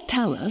does that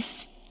tell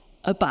us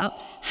about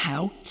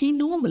how he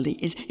normally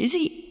is? Is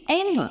he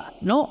ever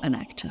not an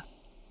actor?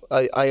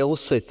 I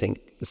also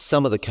think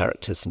some of the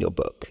characters in your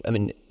book,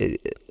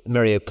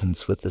 Mary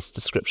opens with this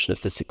description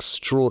of this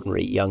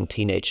extraordinary young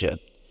teenager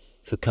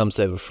who comes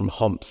over from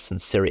Homs in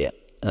Syria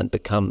and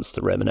becomes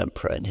the Roman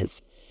emperor in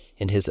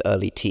his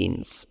early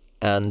teens.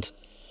 And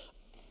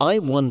I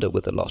wonder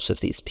with a lot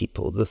of these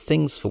people, the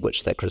things for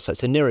which they're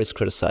criticized. So Nero is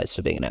criticized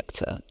for being an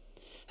actor.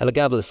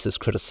 Elagabalus is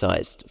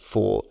criticized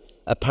for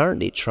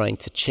apparently trying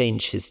to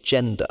change his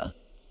gender.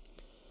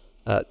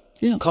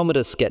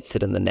 Commodus gets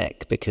it in the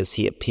neck because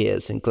he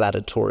appears in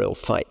gladiatorial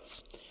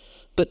fights.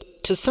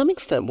 But to some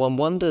extent, one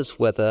wonders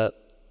whether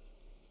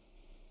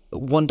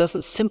one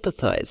doesn't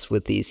sympathize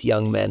with these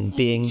young men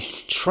being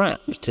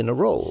trapped in a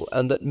role,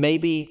 and that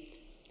maybe,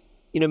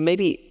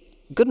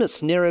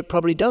 goodness, Nero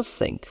probably does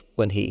think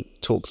when he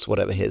talks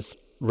whatever his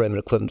Roman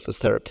equivalent for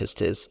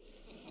therapist is,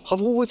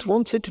 I've always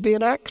wanted to be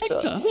an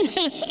actor.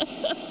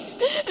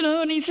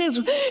 And he says,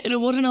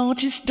 what an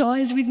artist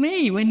dies with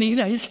me, when,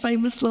 his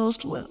famous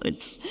last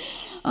words.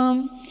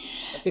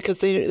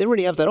 Because they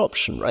really have that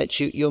option, right?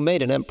 You're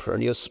made an emperor,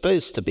 and you're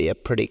supposed to be a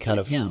pretty kind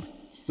of... Yeah.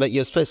 Like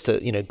you're supposed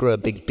to, grow a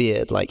big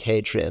beard like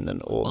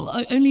Hadrian Well,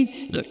 let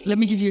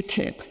me give you a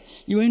tip.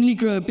 You only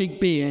grow a big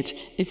beard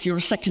if you're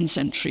a 2nd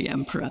century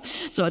emperor.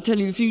 So I tell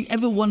you, if you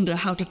ever wonder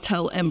how to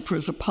tell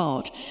emperors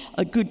apart,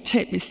 a good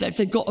tip is that if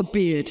they've got a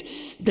beard,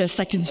 they're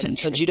 2nd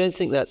century. And you don't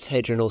think that's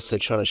Hadrian also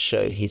trying to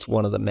show he's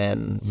one of the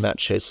men,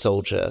 macho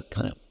soldier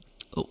kind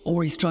of?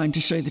 Or he's trying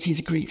to show that he's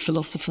a Greek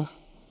philosopher.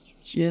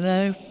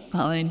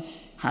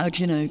 How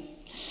do you know?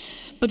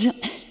 But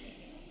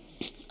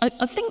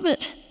I think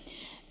that,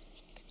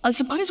 I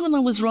suppose when I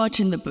was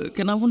writing the book,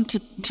 and I want to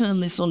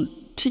turn this on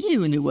to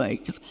you in a way,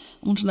 because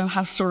I want to know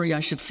how sorry I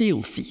should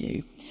feel for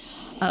you.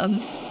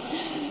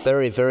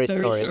 Very, very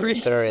sorry. Very,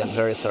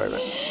 very sorry.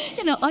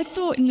 I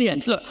thought in the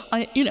end, look,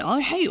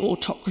 I hate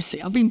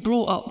autocracy. I've been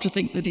brought up to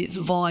think that it's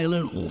vile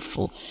and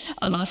awful,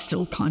 and I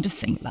still kind of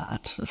think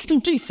that. I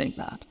still do think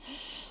that.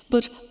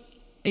 But,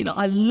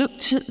 I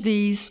looked at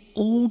these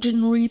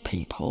ordinary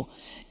people,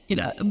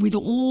 with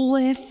all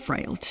their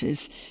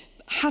frailties,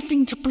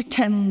 having to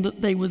pretend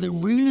that they were the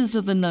rulers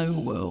of the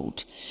known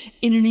world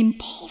in an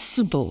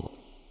impossible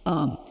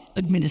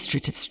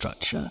administrative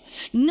structure,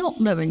 not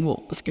knowing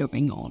what was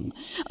going on.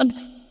 And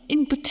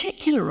in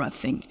particular, I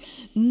think,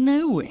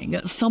 knowing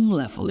at some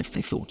level, if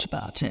they thought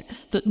about it,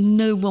 that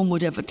no one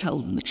would ever tell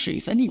them the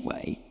truth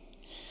anyway.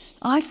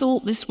 I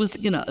thought this was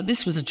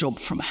a job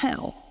from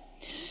hell.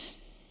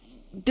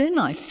 Then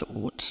I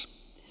thought,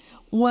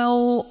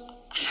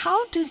 well,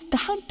 how does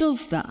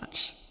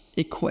that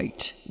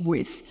equate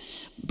with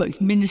both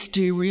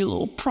ministerial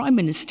or prime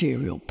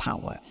ministerial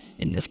power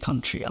in this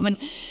country? I mean,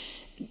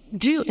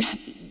 do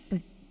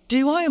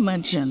I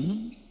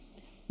imagine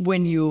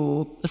when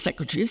you're a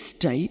Secretary of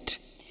State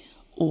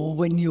or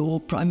when you're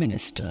Prime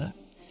Minister,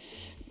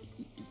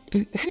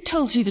 who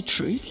tells you the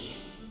truth?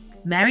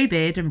 Mary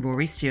Beard and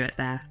Rory Stewart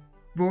there.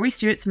 Rory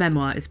Stewart's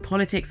memoir is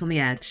Politics on the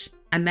Edge,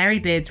 and Mary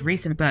Beard's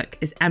recent book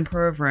is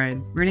Emperor of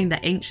Rome, Ruling the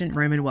Ancient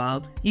Roman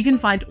World. You can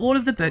find all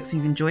of the books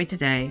we've enjoyed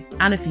today,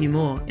 and a few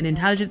more, in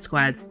Intelligence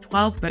Squared's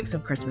 12 Books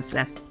of Christmas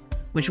list,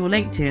 which we'll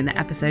link to in the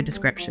episode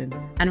description.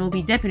 And we'll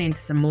be dipping into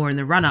some more in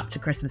the run-up to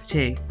Christmas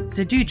too,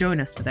 so do join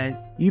us for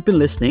those. You've been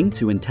listening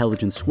to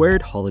Intelligence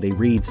Squared Holiday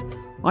Reads.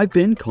 I've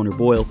been Connor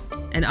Boyle.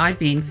 And I've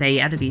been Faye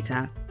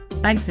Adebita.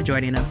 Thanks for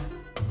joining us.